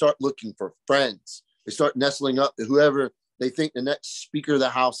DC, they start looking for friends. They start nestling up to whoever they think the next Speaker of the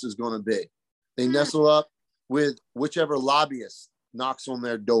House is going to be. They nestle up with whichever lobbyist knocks on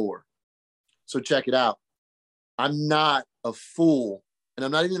their door. So check it out. I'm not a fool, and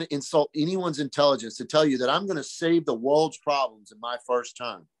I'm not even going to insult anyone's intelligence to tell you that I'm going to save the world's problems in my first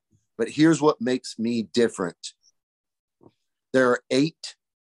term. But here's what makes me different. There are 8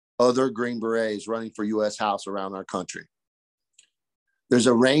 other Green Berets running for U.S. House around our country. There's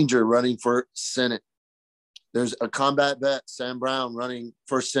a Ranger running for Senate. There's a combat vet, Sam Brown, running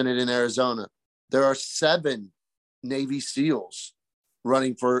for Senate in Arizona. There are 7 Navy SEALs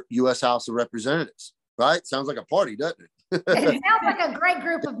running for U.S. House of Representatives, right? Sounds like a party, doesn't it? It sounds like a great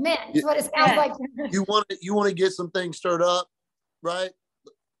group of men. That's what it sounds like. You want to get some things stirred up, right?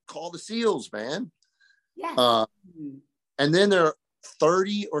 Call the SEALs, man. Yeah. And then there are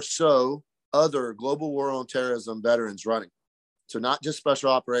 30 or so other global war on terrorism veterans running. So not just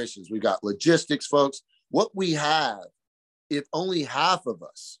special operations. We've got logistics folks. What we have, if only half of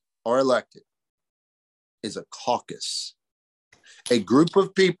us are elected, is a caucus, a group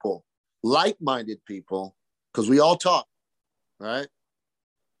of people, like-minded people, because we all talk, right?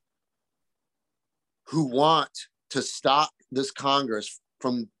 Who want to stop this Congress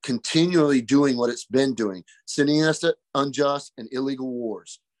from continually doing what it's been doing, sending us to unjust and illegal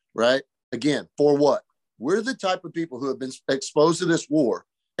wars, right? Again, for what? We're the type of people who have been exposed to this war,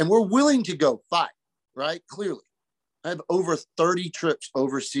 and we're willing to go fight, right? Clearly. I have over 30 trips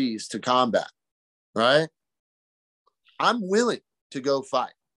overseas to combat, right? I'm willing to go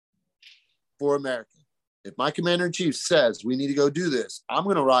fight for America. If my commander-in-chief says we need to go do this, I'm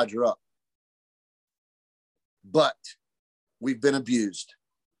going to roger up. But we've been abused.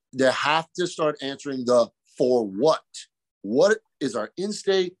 They have to start answering the for what. What is our end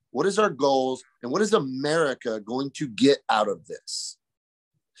state? What is our goals? And what is America going to get out of this?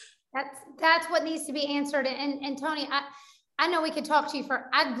 That's what needs to be answered. And Tony, I know we could talk to you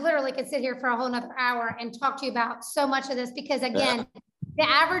I literally could sit here for a whole nother hour and talk to you about so much of this, because again, the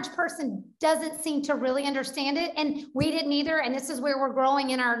average person doesn't seem to really understand it. And we didn't either. And this is where we're growing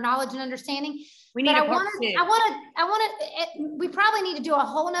in our knowledge and understanding. We need we probably need to do a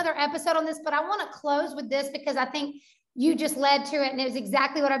whole nother episode on this, but I want to close with this because I think you just led to it. And it was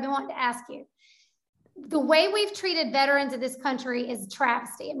exactly what I've been wanting to ask you. The way we've treated veterans of this country is a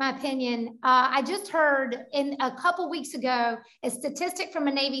travesty, in my opinion. I just heard a couple weeks ago, a statistic from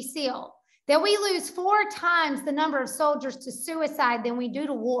a Navy SEAL that we lose 4 times the number of soldiers to suicide than we do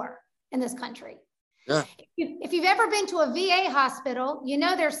to war in this country. Yeah. If you've ever been to a VA hospital, you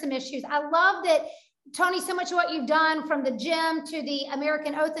know there's some issues. I love that, Tony, so much of what you've done from the gym to the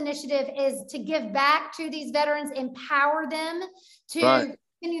American Oath Initiative is to give back to these veterans, empower them to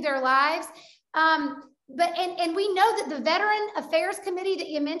continue their lives. But we know that the Veteran Affairs Committee that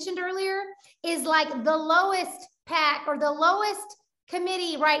you mentioned earlier is like the lowest PAC or the lowest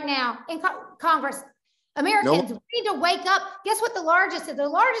committee right now in Congress. Americans, we need to wake up. Guess what the largest is? The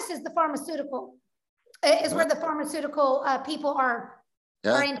largest is the pharmaceutical, where the pharmaceutical people are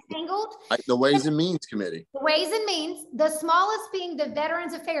entangled. Like the Ways and Means Committee. The Ways and Means, the smallest being the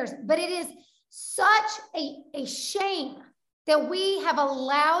Veterans Affairs. But it is such a shame that we have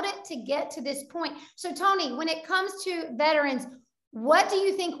allowed it to get to this point. So Tony, when it comes to veterans, what do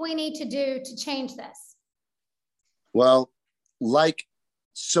you think we need to do to change this? Well, like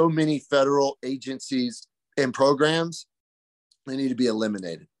so many federal agencies and programs, they need to be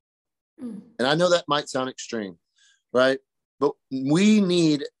eliminated. And I know that might sound extreme, right? But we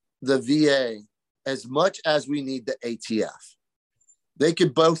need the VA as much as we need the ATF. They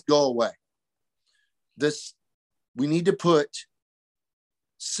could both go away. We need to put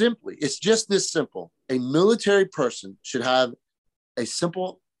simply, it's just this simple. A military person should have a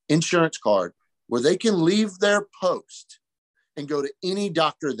simple insurance card where they can leave their post and go to any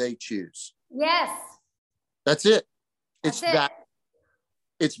doctor they choose. Yes. That's it. That's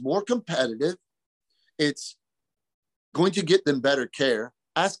It's more competitive. It's going to get them better care.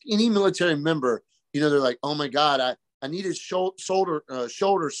 Ask any military member, they're like, oh my God, I needed shoulder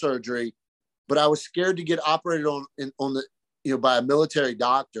surgery, but I was scared to get operated on the, by a military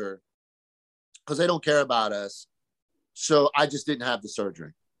doctor because they don't care about us. So I just didn't have the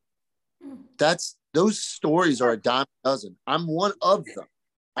surgery. Those stories are a dime a dozen. I'm one of them.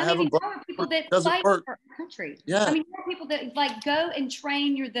 I have people that fight for our country. Yeah. I mean, there are people that go and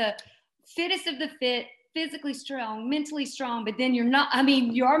train. You're the fittest of the fit, physically strong, mentally strong, but then you're not. I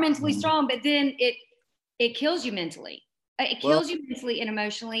mean, you are mentally strong, but then it kills you mentally. It kills you mentally and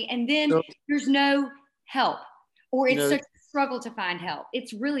emotionally, and then there's no help, or it's such a struggle to find help.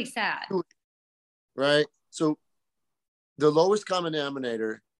 It's really sad. Right. So the lowest common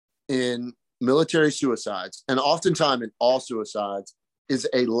denominator in military suicides, and oftentimes in all suicides, is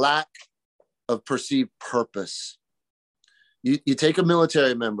a lack of perceived purpose. You take a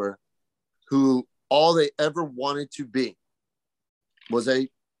military member who all they ever wanted to be was a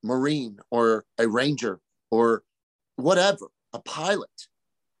Marine or a Ranger or whatever, a pilot.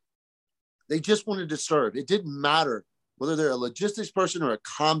 They just wanted to serve. It didn't matter whether they're a logistics person or a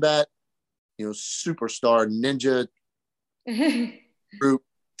combat, superstar, ninja group,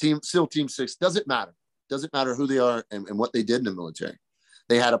 SEAL Team 6, doesn't matter. Doesn't matter who they are and what they did in the military.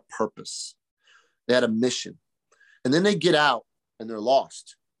 They had a purpose. They had a mission. And then they get out and they're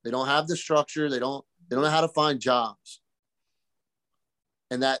lost. They don't have the structure. They don't know how to find jobs.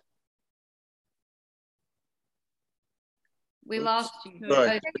 And that. We lost you.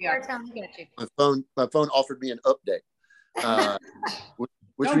 Sorry. My phone offered me an update,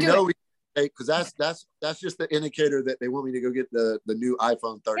 which we know we take because that's just the indicator that they want me to go get the new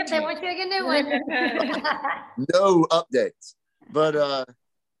iPhone 13. Yep, they want you to get a new one. No updates. But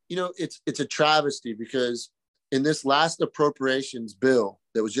it's a travesty because in this last appropriations bill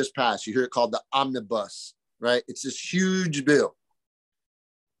that was just passed, you hear it called the omnibus, right? It's this huge bill.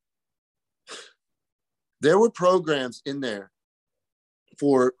 There were programs in there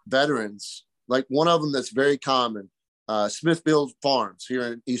for veterans, like one of them that's very common, Smithfield Farms here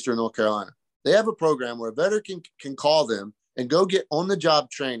in Eastern North Carolina. They have a program where a veteran can call them and go get on-the-job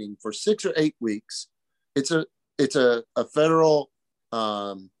training for 6 or 8 weeks. It's a federal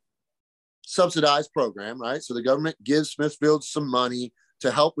subsidized program, right? So the government gives Smithfield some money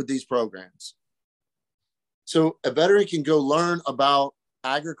to help with these programs. So a veteran can go learn about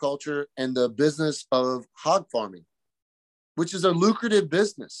agriculture and the business of hog farming, which is a lucrative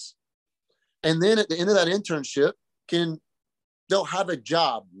business. And then at the end of that internship, they'll have a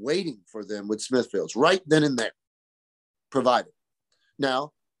job waiting for them with Smithfields right then and there, provided.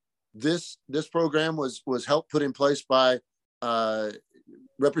 Now, this program was helped put in place by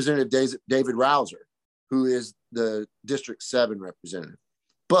Representative David Rouser, who is the District 7 representative.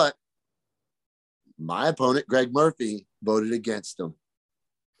 But my opponent, Greg Murphy, voted against him.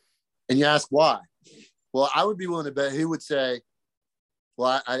 And you ask why? Well, I would be willing to bet he would say,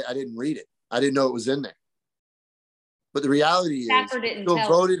 well, I didn't read it. I didn't know it was in there. But the reality is, he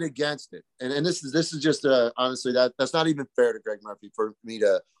voted against it. And this is just honestly, that's not even fair to Greg Murphy for me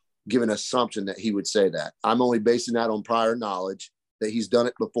to give an assumption that he would say that. I'm only basing that on prior knowledge that he's done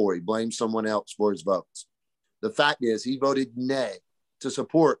it before. He blames someone else for his votes. The fact is, he voted nay to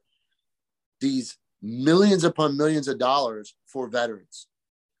support these millions upon millions of dollars for veterans.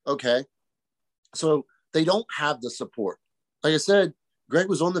 Okay. So they don't have the support. Like I said, Greg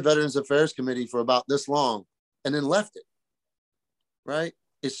was on the Veterans Affairs Committee for about this long and then left it, right?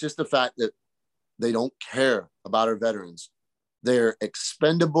 It's just the fact that they don't care about our veterans. They're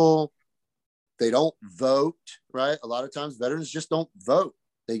expendable. They don't vote, right? A lot of times veterans just don't vote.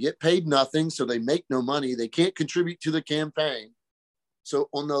 They get paid nothing, so they make no money. They can't contribute to the campaign. So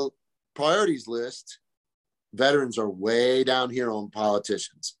on the priorities list, veterans are way down here on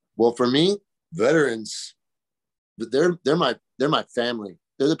politicians. Well, for me, veterans, they're my family.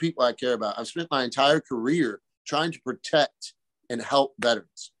 They're the people I care about. I've spent my entire career trying to protect and help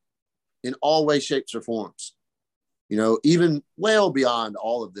veterans in all ways, shapes, or forms. Even well beyond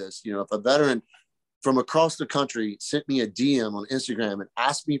all of this, if a veteran from across the country sent me a DM on Instagram and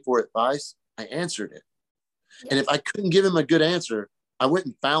asked me for advice, I answered it. And if I couldn't give him a good answer, I went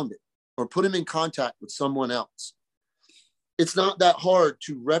and found it or put him in contact with someone else. It's not that hard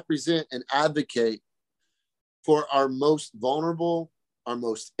to represent and advocate for our most vulnerable, our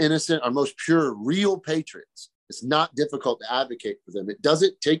most innocent, our most pure, real patriots. It's not difficult to advocate for them. It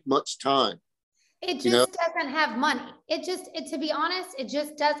doesn't take much time. It just doesn't have money. To be honest, it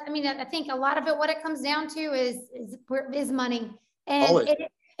just does. I mean, I think a lot of it, what it comes down to is money. And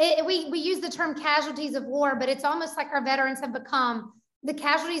we use the term casualties of war, but it's almost like our veterans have become the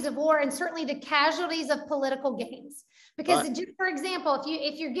casualties of war, and certainly the casualties of political games. Because just for example,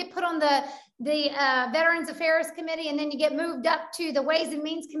 if you get put on the Veterans Affairs Committee and then you get moved up to the Ways and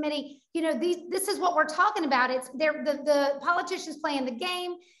Means Committee, this is what we're talking about. It's the politicians playing the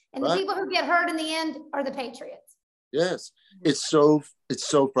game, and the people who get hurt in the end are the patriots. Yes, it's so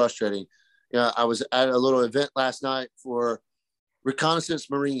frustrating. I was at a little event last night for Reconnaissance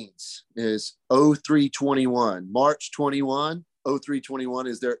Marines. Is 0321 March 21. 0321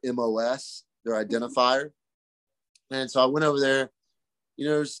 is their MOS, their identifier. And so I went over there,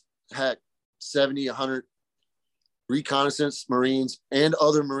 there's 70, 100 reconnaissance Marines and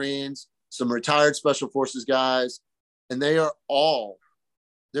other Marines, some retired Special Forces guys. And they're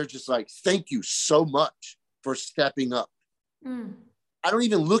just like, thank you so much for stepping up. I don't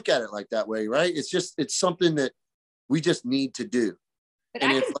even look at it like that way, right? It's something that we just need to do. But I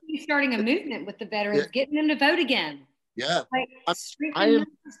can see you starting a movement with the veterans, getting them to vote again. Yeah. I am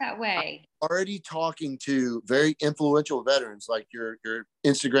that way. I'm already talking to very influential veterans, like your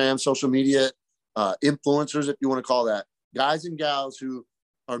Instagram, social media influencers, if you want to call that, guys and gals who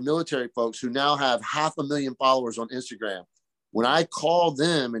are military folks who now have 500,000 followers on Instagram. When I call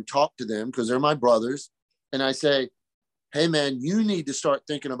them and talk to them, because they're my brothers, and I say, hey man, you need to start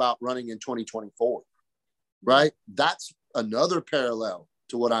thinking about running in 2024, right? That's another parallel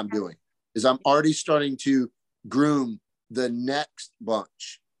to what I'm doing, is I'm already starting to groom the next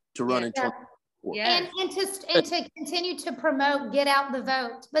bunch to run in 2024. And to continue to promote get out the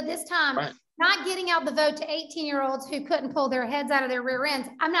vote, but this time not getting out the vote to 18-year-olds who couldn't pull their heads out of their rear ends.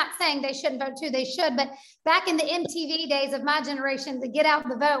 I'm not saying they shouldn't vote too, they should, but back in the MTV days of my generation, the get out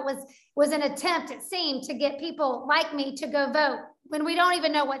the vote was an attempt, it seemed, to get people like me to go vote when we don't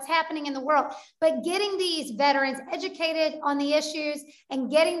even know what's happening in the world. But getting these veterans educated on the issues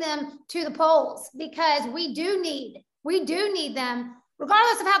and getting them to the polls, because we do need them,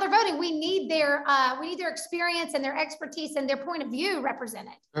 regardless of how they're voting. We need their experience and their expertise and their point of view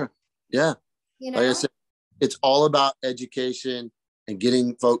represented. Sure. Yeah. Like I said, it's all about education and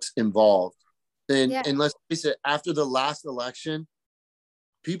getting folks involved. And let's face it, after the last election,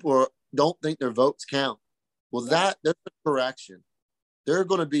 people don't think their votes count. Well, there's a correction. There are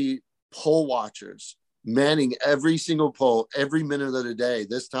going to be poll watchers manning every single poll every minute of the day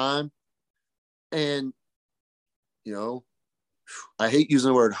this time. And, I hate using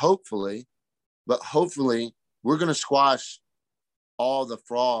the word hopefully, but hopefully we're going to squash all the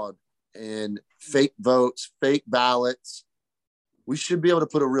fraud and fake votes, fake ballots. We should be able to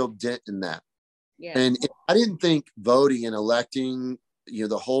put a real dent in that. Yeah. And if I didn't think voting and electing,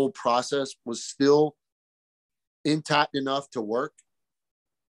 the whole process was still intact enough to work,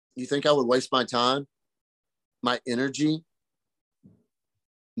 you think I would waste my time, my energy,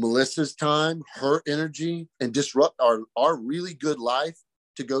 Melissa's time, her energy, and disrupt our really good life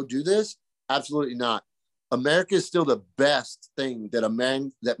to go do this? Absolutely not. America is still the best thing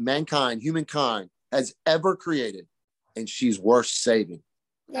that mankind, humankind, has ever created, and she's worth saving.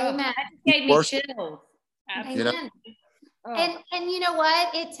 Amen. That gave me chills. Amen. And you know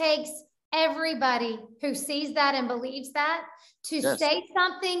what? It takes everybody who sees that and believes that to say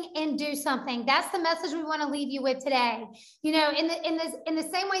something and do something. That's the message we want to leave you with today. In the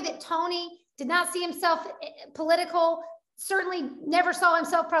same way that Tony did not see himself political, certainly never saw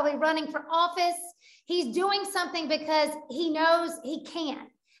himself probably running for office. He's doing something because he knows he can.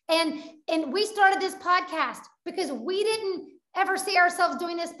 And we started this podcast because we didn't ever see ourselves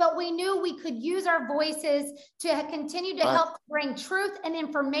doing this, but we knew we could use our voices to continue to help bring truth and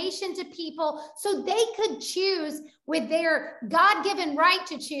information to people so they could choose with their God-given right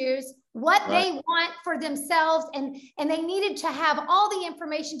to choose what they want for themselves. And they needed to have all the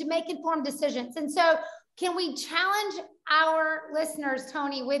information to make informed decisions. And so can we challenge our listeners,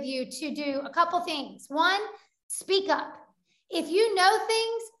 Tony, with you to do a couple things? One, speak up. If you know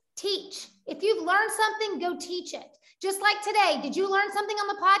things, teach. If you've learned something, go teach it. Just like today, did you learn something on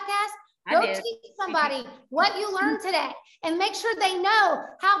the podcast? Go teach somebody what you learned today and make sure they know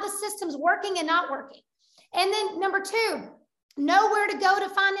how the system's working and not working. And then number two, know where to go to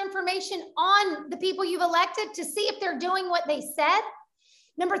find information on the people you've elected to see if they're doing what they said.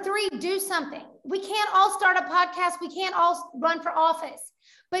 Number 3, do something. We can't all start a podcast. We can't all run for office,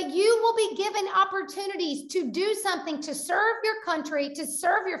 but you will be given opportunities to do something to serve your country, to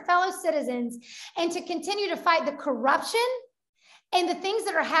serve your fellow citizens, and to continue to fight the corruption and the things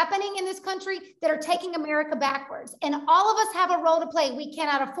that are happening in this country that are taking America backwards. And all of us have a role to play. We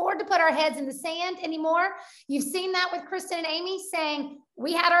cannot afford to put our heads in the sand anymore. You've seen that with Kristen and Amy saying,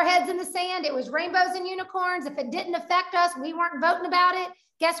 we had our heads in the sand. It was rainbows and unicorns. If it didn't affect us, we weren't voting about it.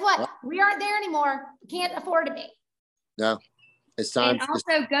 Guess what? We aren't there anymore. We can't afford to be. No. It's time. And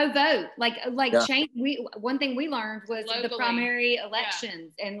also go vote. Change. One thing we learned was locally. The primary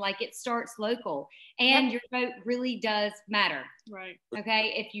elections, and it starts local, and your vote really does matter. Right.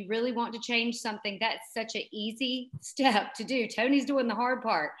 Okay. If you really want to change something, that's such an easy step to do. Tony's doing the hard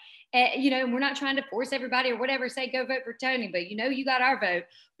part. We're not trying to force everybody or whatever, say go vote for Tony, but you got our vote.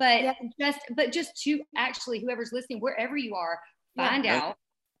 But just to actually, whoever's listening, wherever you are, find out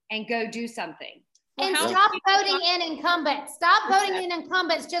and go do something. And stop voting in incumbents. Stop voting in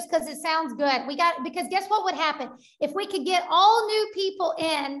incumbents just because it sounds good. Because guess what would happen? If we could get all new people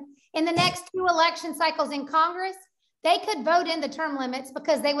in the next 2 election cycles in Congress, they could vote in the term limits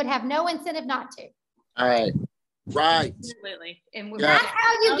because they would have no incentive not to. All right. Right. Absolutely. And that's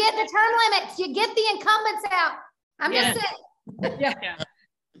how you get the term limits. You get the incumbents out. I'm just saying. Yeah.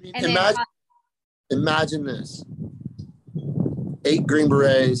 Imagine this. 8 Green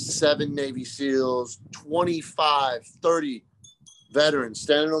Berets, 7 Navy SEALs, 25, 30 veterans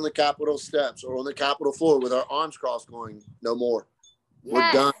standing on the Capitol steps or on the Capitol floor with our arms crossed going, no more.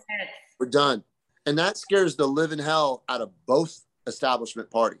 We're done. We're done. And that scares the living hell out of both establishment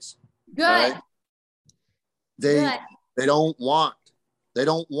parties. Good. Right? They don't want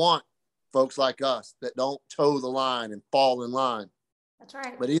folks like us that don't toe the line and fall in line. That's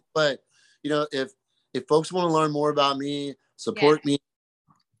right. But either way, if folks want to learn more about me, support me,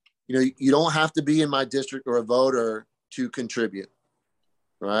 you don't have to be in my district or a voter to contribute,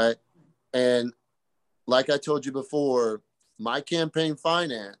 right? And like I told you before, my campaign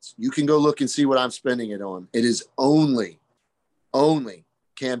finance, you can go look and see what I'm spending it on. It is only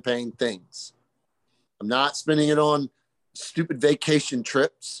campaign things. I'm not spending it on stupid vacation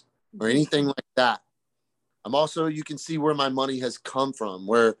trips or anything like that. I'm also, you can see where my money has come from,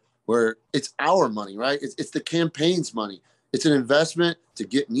 where it's our money, right? It's the campaign's money. It's an investment to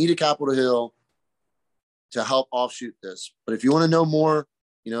get me to Capitol Hill to help offshoot this. But if you want to know more,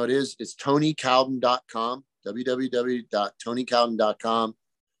 it's TonyCowden.com, www.TonyCowden.com.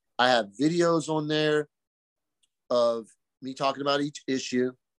 I have videos on there of me talking about each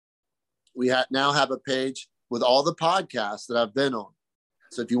issue. We now have a page with all the podcasts that I've been on.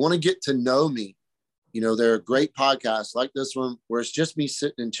 So if you want to get to know me, there are great podcasts like this one where it's just me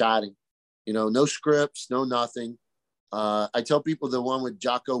sitting and chatting, no scripts, no nothing. I tell people the one with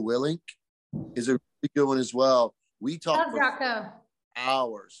Jocko Willink is a really good one as well. We talk for Jocko.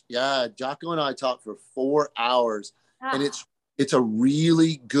 Hours. Yeah, Jocko and I talk for 4 hours. And it's a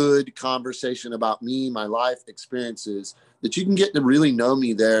really good conversation about me, my life experiences, that you can get to really know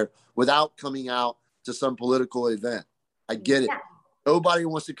me there without coming out to some political event. I get it. Nobody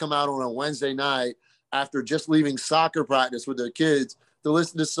wants to come out on a Wednesday night after just leaving soccer practice with their kids to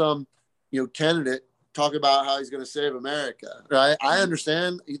listen to some, candidate talk about how he's going to save America, right? I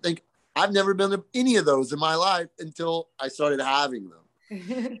understand. You think I've never been to any of those in my life until I started having them.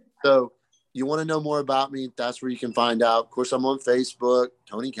 So you want to know more about me, that's where you can find out. Of course, I'm on Facebook,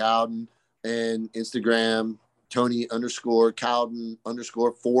 Tony Cowden, and Instagram,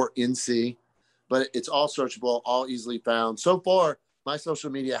 Tony_Cowden_4NC. But it's all searchable, all easily found. So far, my social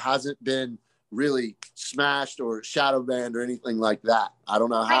media hasn't been really smashed or shadow banned or anything like that. I don't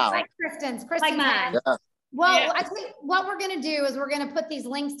know how. Like Kristen's like mine. Yeah. Well, I think what we're going to do is we're going to put these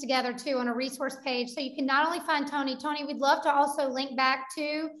links together too on a resource page. So you can not only find Tony, we'd love to also link back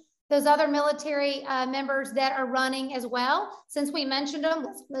to those other military members that are running as well. Since we mentioned them,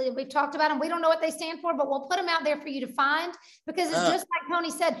 we've talked about them. We don't know what they stand for, but we'll put them out there for you to find, because it's just like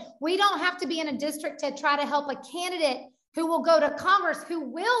Tony said, we don't have to be in a district to try to help a candidate who will go to Congress who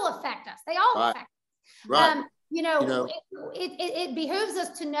will affect us. They all affect us. Right. It behooves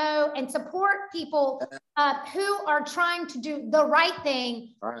us to know and support people who are trying to do the right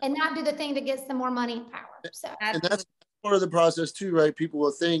thing and not do the thing that gets them more money and power. So, and that's part of the process too, right? People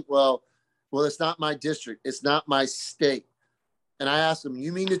will think, well, it's not my district. It's not my state. And I ask them,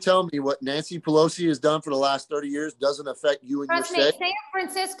 you mean to tell me what Nancy Pelosi has done for the last 30 years doesn't affect you and your state? San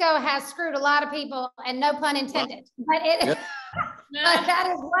Francisco has screwed a lot of people, and no pun intended. But that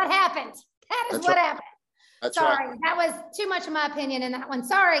is what happened. That is what happened. Sorry, right. that was too much of my opinion in that one.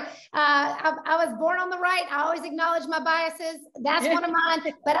 Sorry. I was born on the right. I always acknowledge my biases. That's one of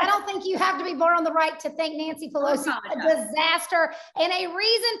mine. But I don't think you have to be born on the right to think Nancy Pelosi a disaster and a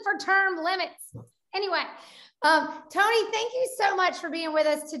reason for term limits. Anyway, Tony, thank you so much for being with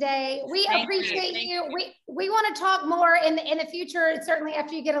us today. We appreciate you. We want to talk more in the future, certainly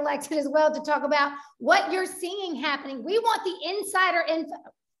after you get elected as well, to talk about what you're seeing happening. We want the insider info.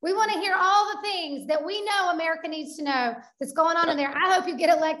 We want to hear all the things that we know America needs to know that's going on in there. I hope you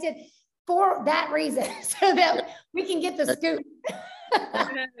get elected for that reason so that we can get the scoop.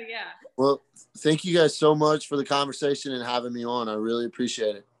 Yeah. Well, thank you guys so much for the conversation and having me on. I really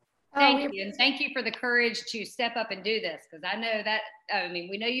appreciate it. Thank you. And thank you for the courage to step up and do this. Because I know that, I mean,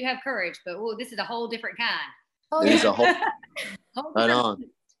 we know you have courage, but this is a whole different kind. It is a whole right on.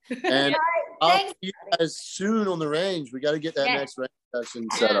 And I'll see you guys soon on the range. We got to get that next range session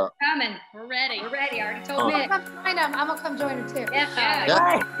set up. Coming. We're ready. We're ready. I already told Nick. I'm going to come join her too. Yes,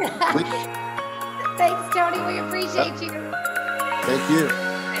 Thanks, Tony. We appreciate you. Thank you.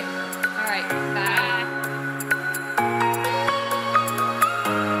 Okay. All right. Bye.